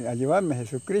venir a llevarme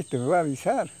Jesucristo, me va a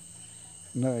avisar.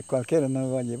 No, cualquiera no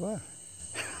me va a llevar.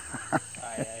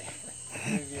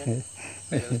 Muy bien.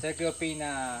 ¿Pero usted qué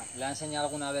opina? ¿Le ha enseñado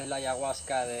alguna vez la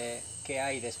ayahuasca de qué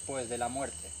hay después de la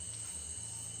muerte?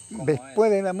 Después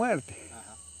de la muerte,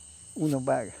 uno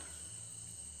vaga.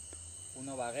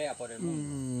 Uno vaguea por el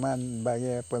mundo.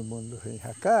 Vaguea por el mundo, sí.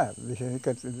 Acá, dicen,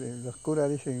 los curas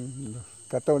dicen, los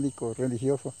católicos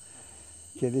religiosos,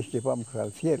 que dicen que vamos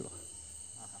al cielo.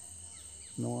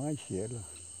 No hay cielo.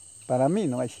 Para mí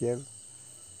no hay cielo.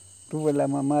 Tuve la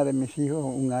mamá de mis hijos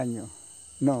un año.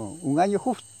 No, un año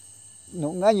justo. No,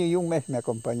 un año y un mes me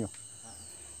acompañó.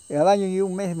 Al año y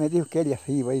un mes me dijo que ella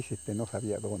se iba a ir, pero no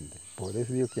sabía dónde. Por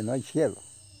eso digo que no hay cielo.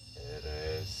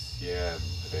 Eres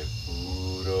siempre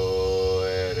puro,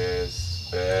 eres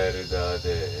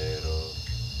verdadero.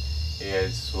 Y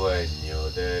el sueño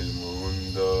del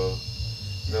mundo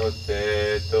no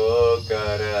te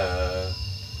tocará.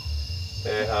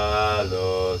 Deja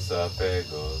los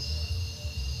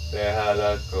apegos, deja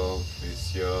la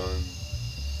confusión,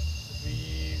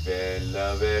 vive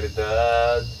la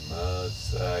verdad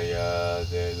más allá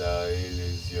de la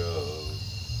ilusión.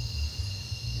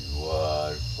 You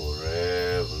are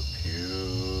forever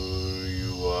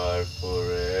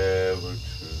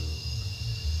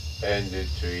and the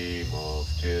dream of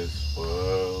this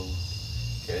world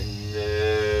can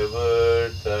never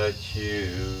touch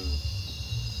you.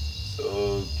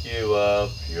 So give up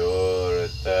your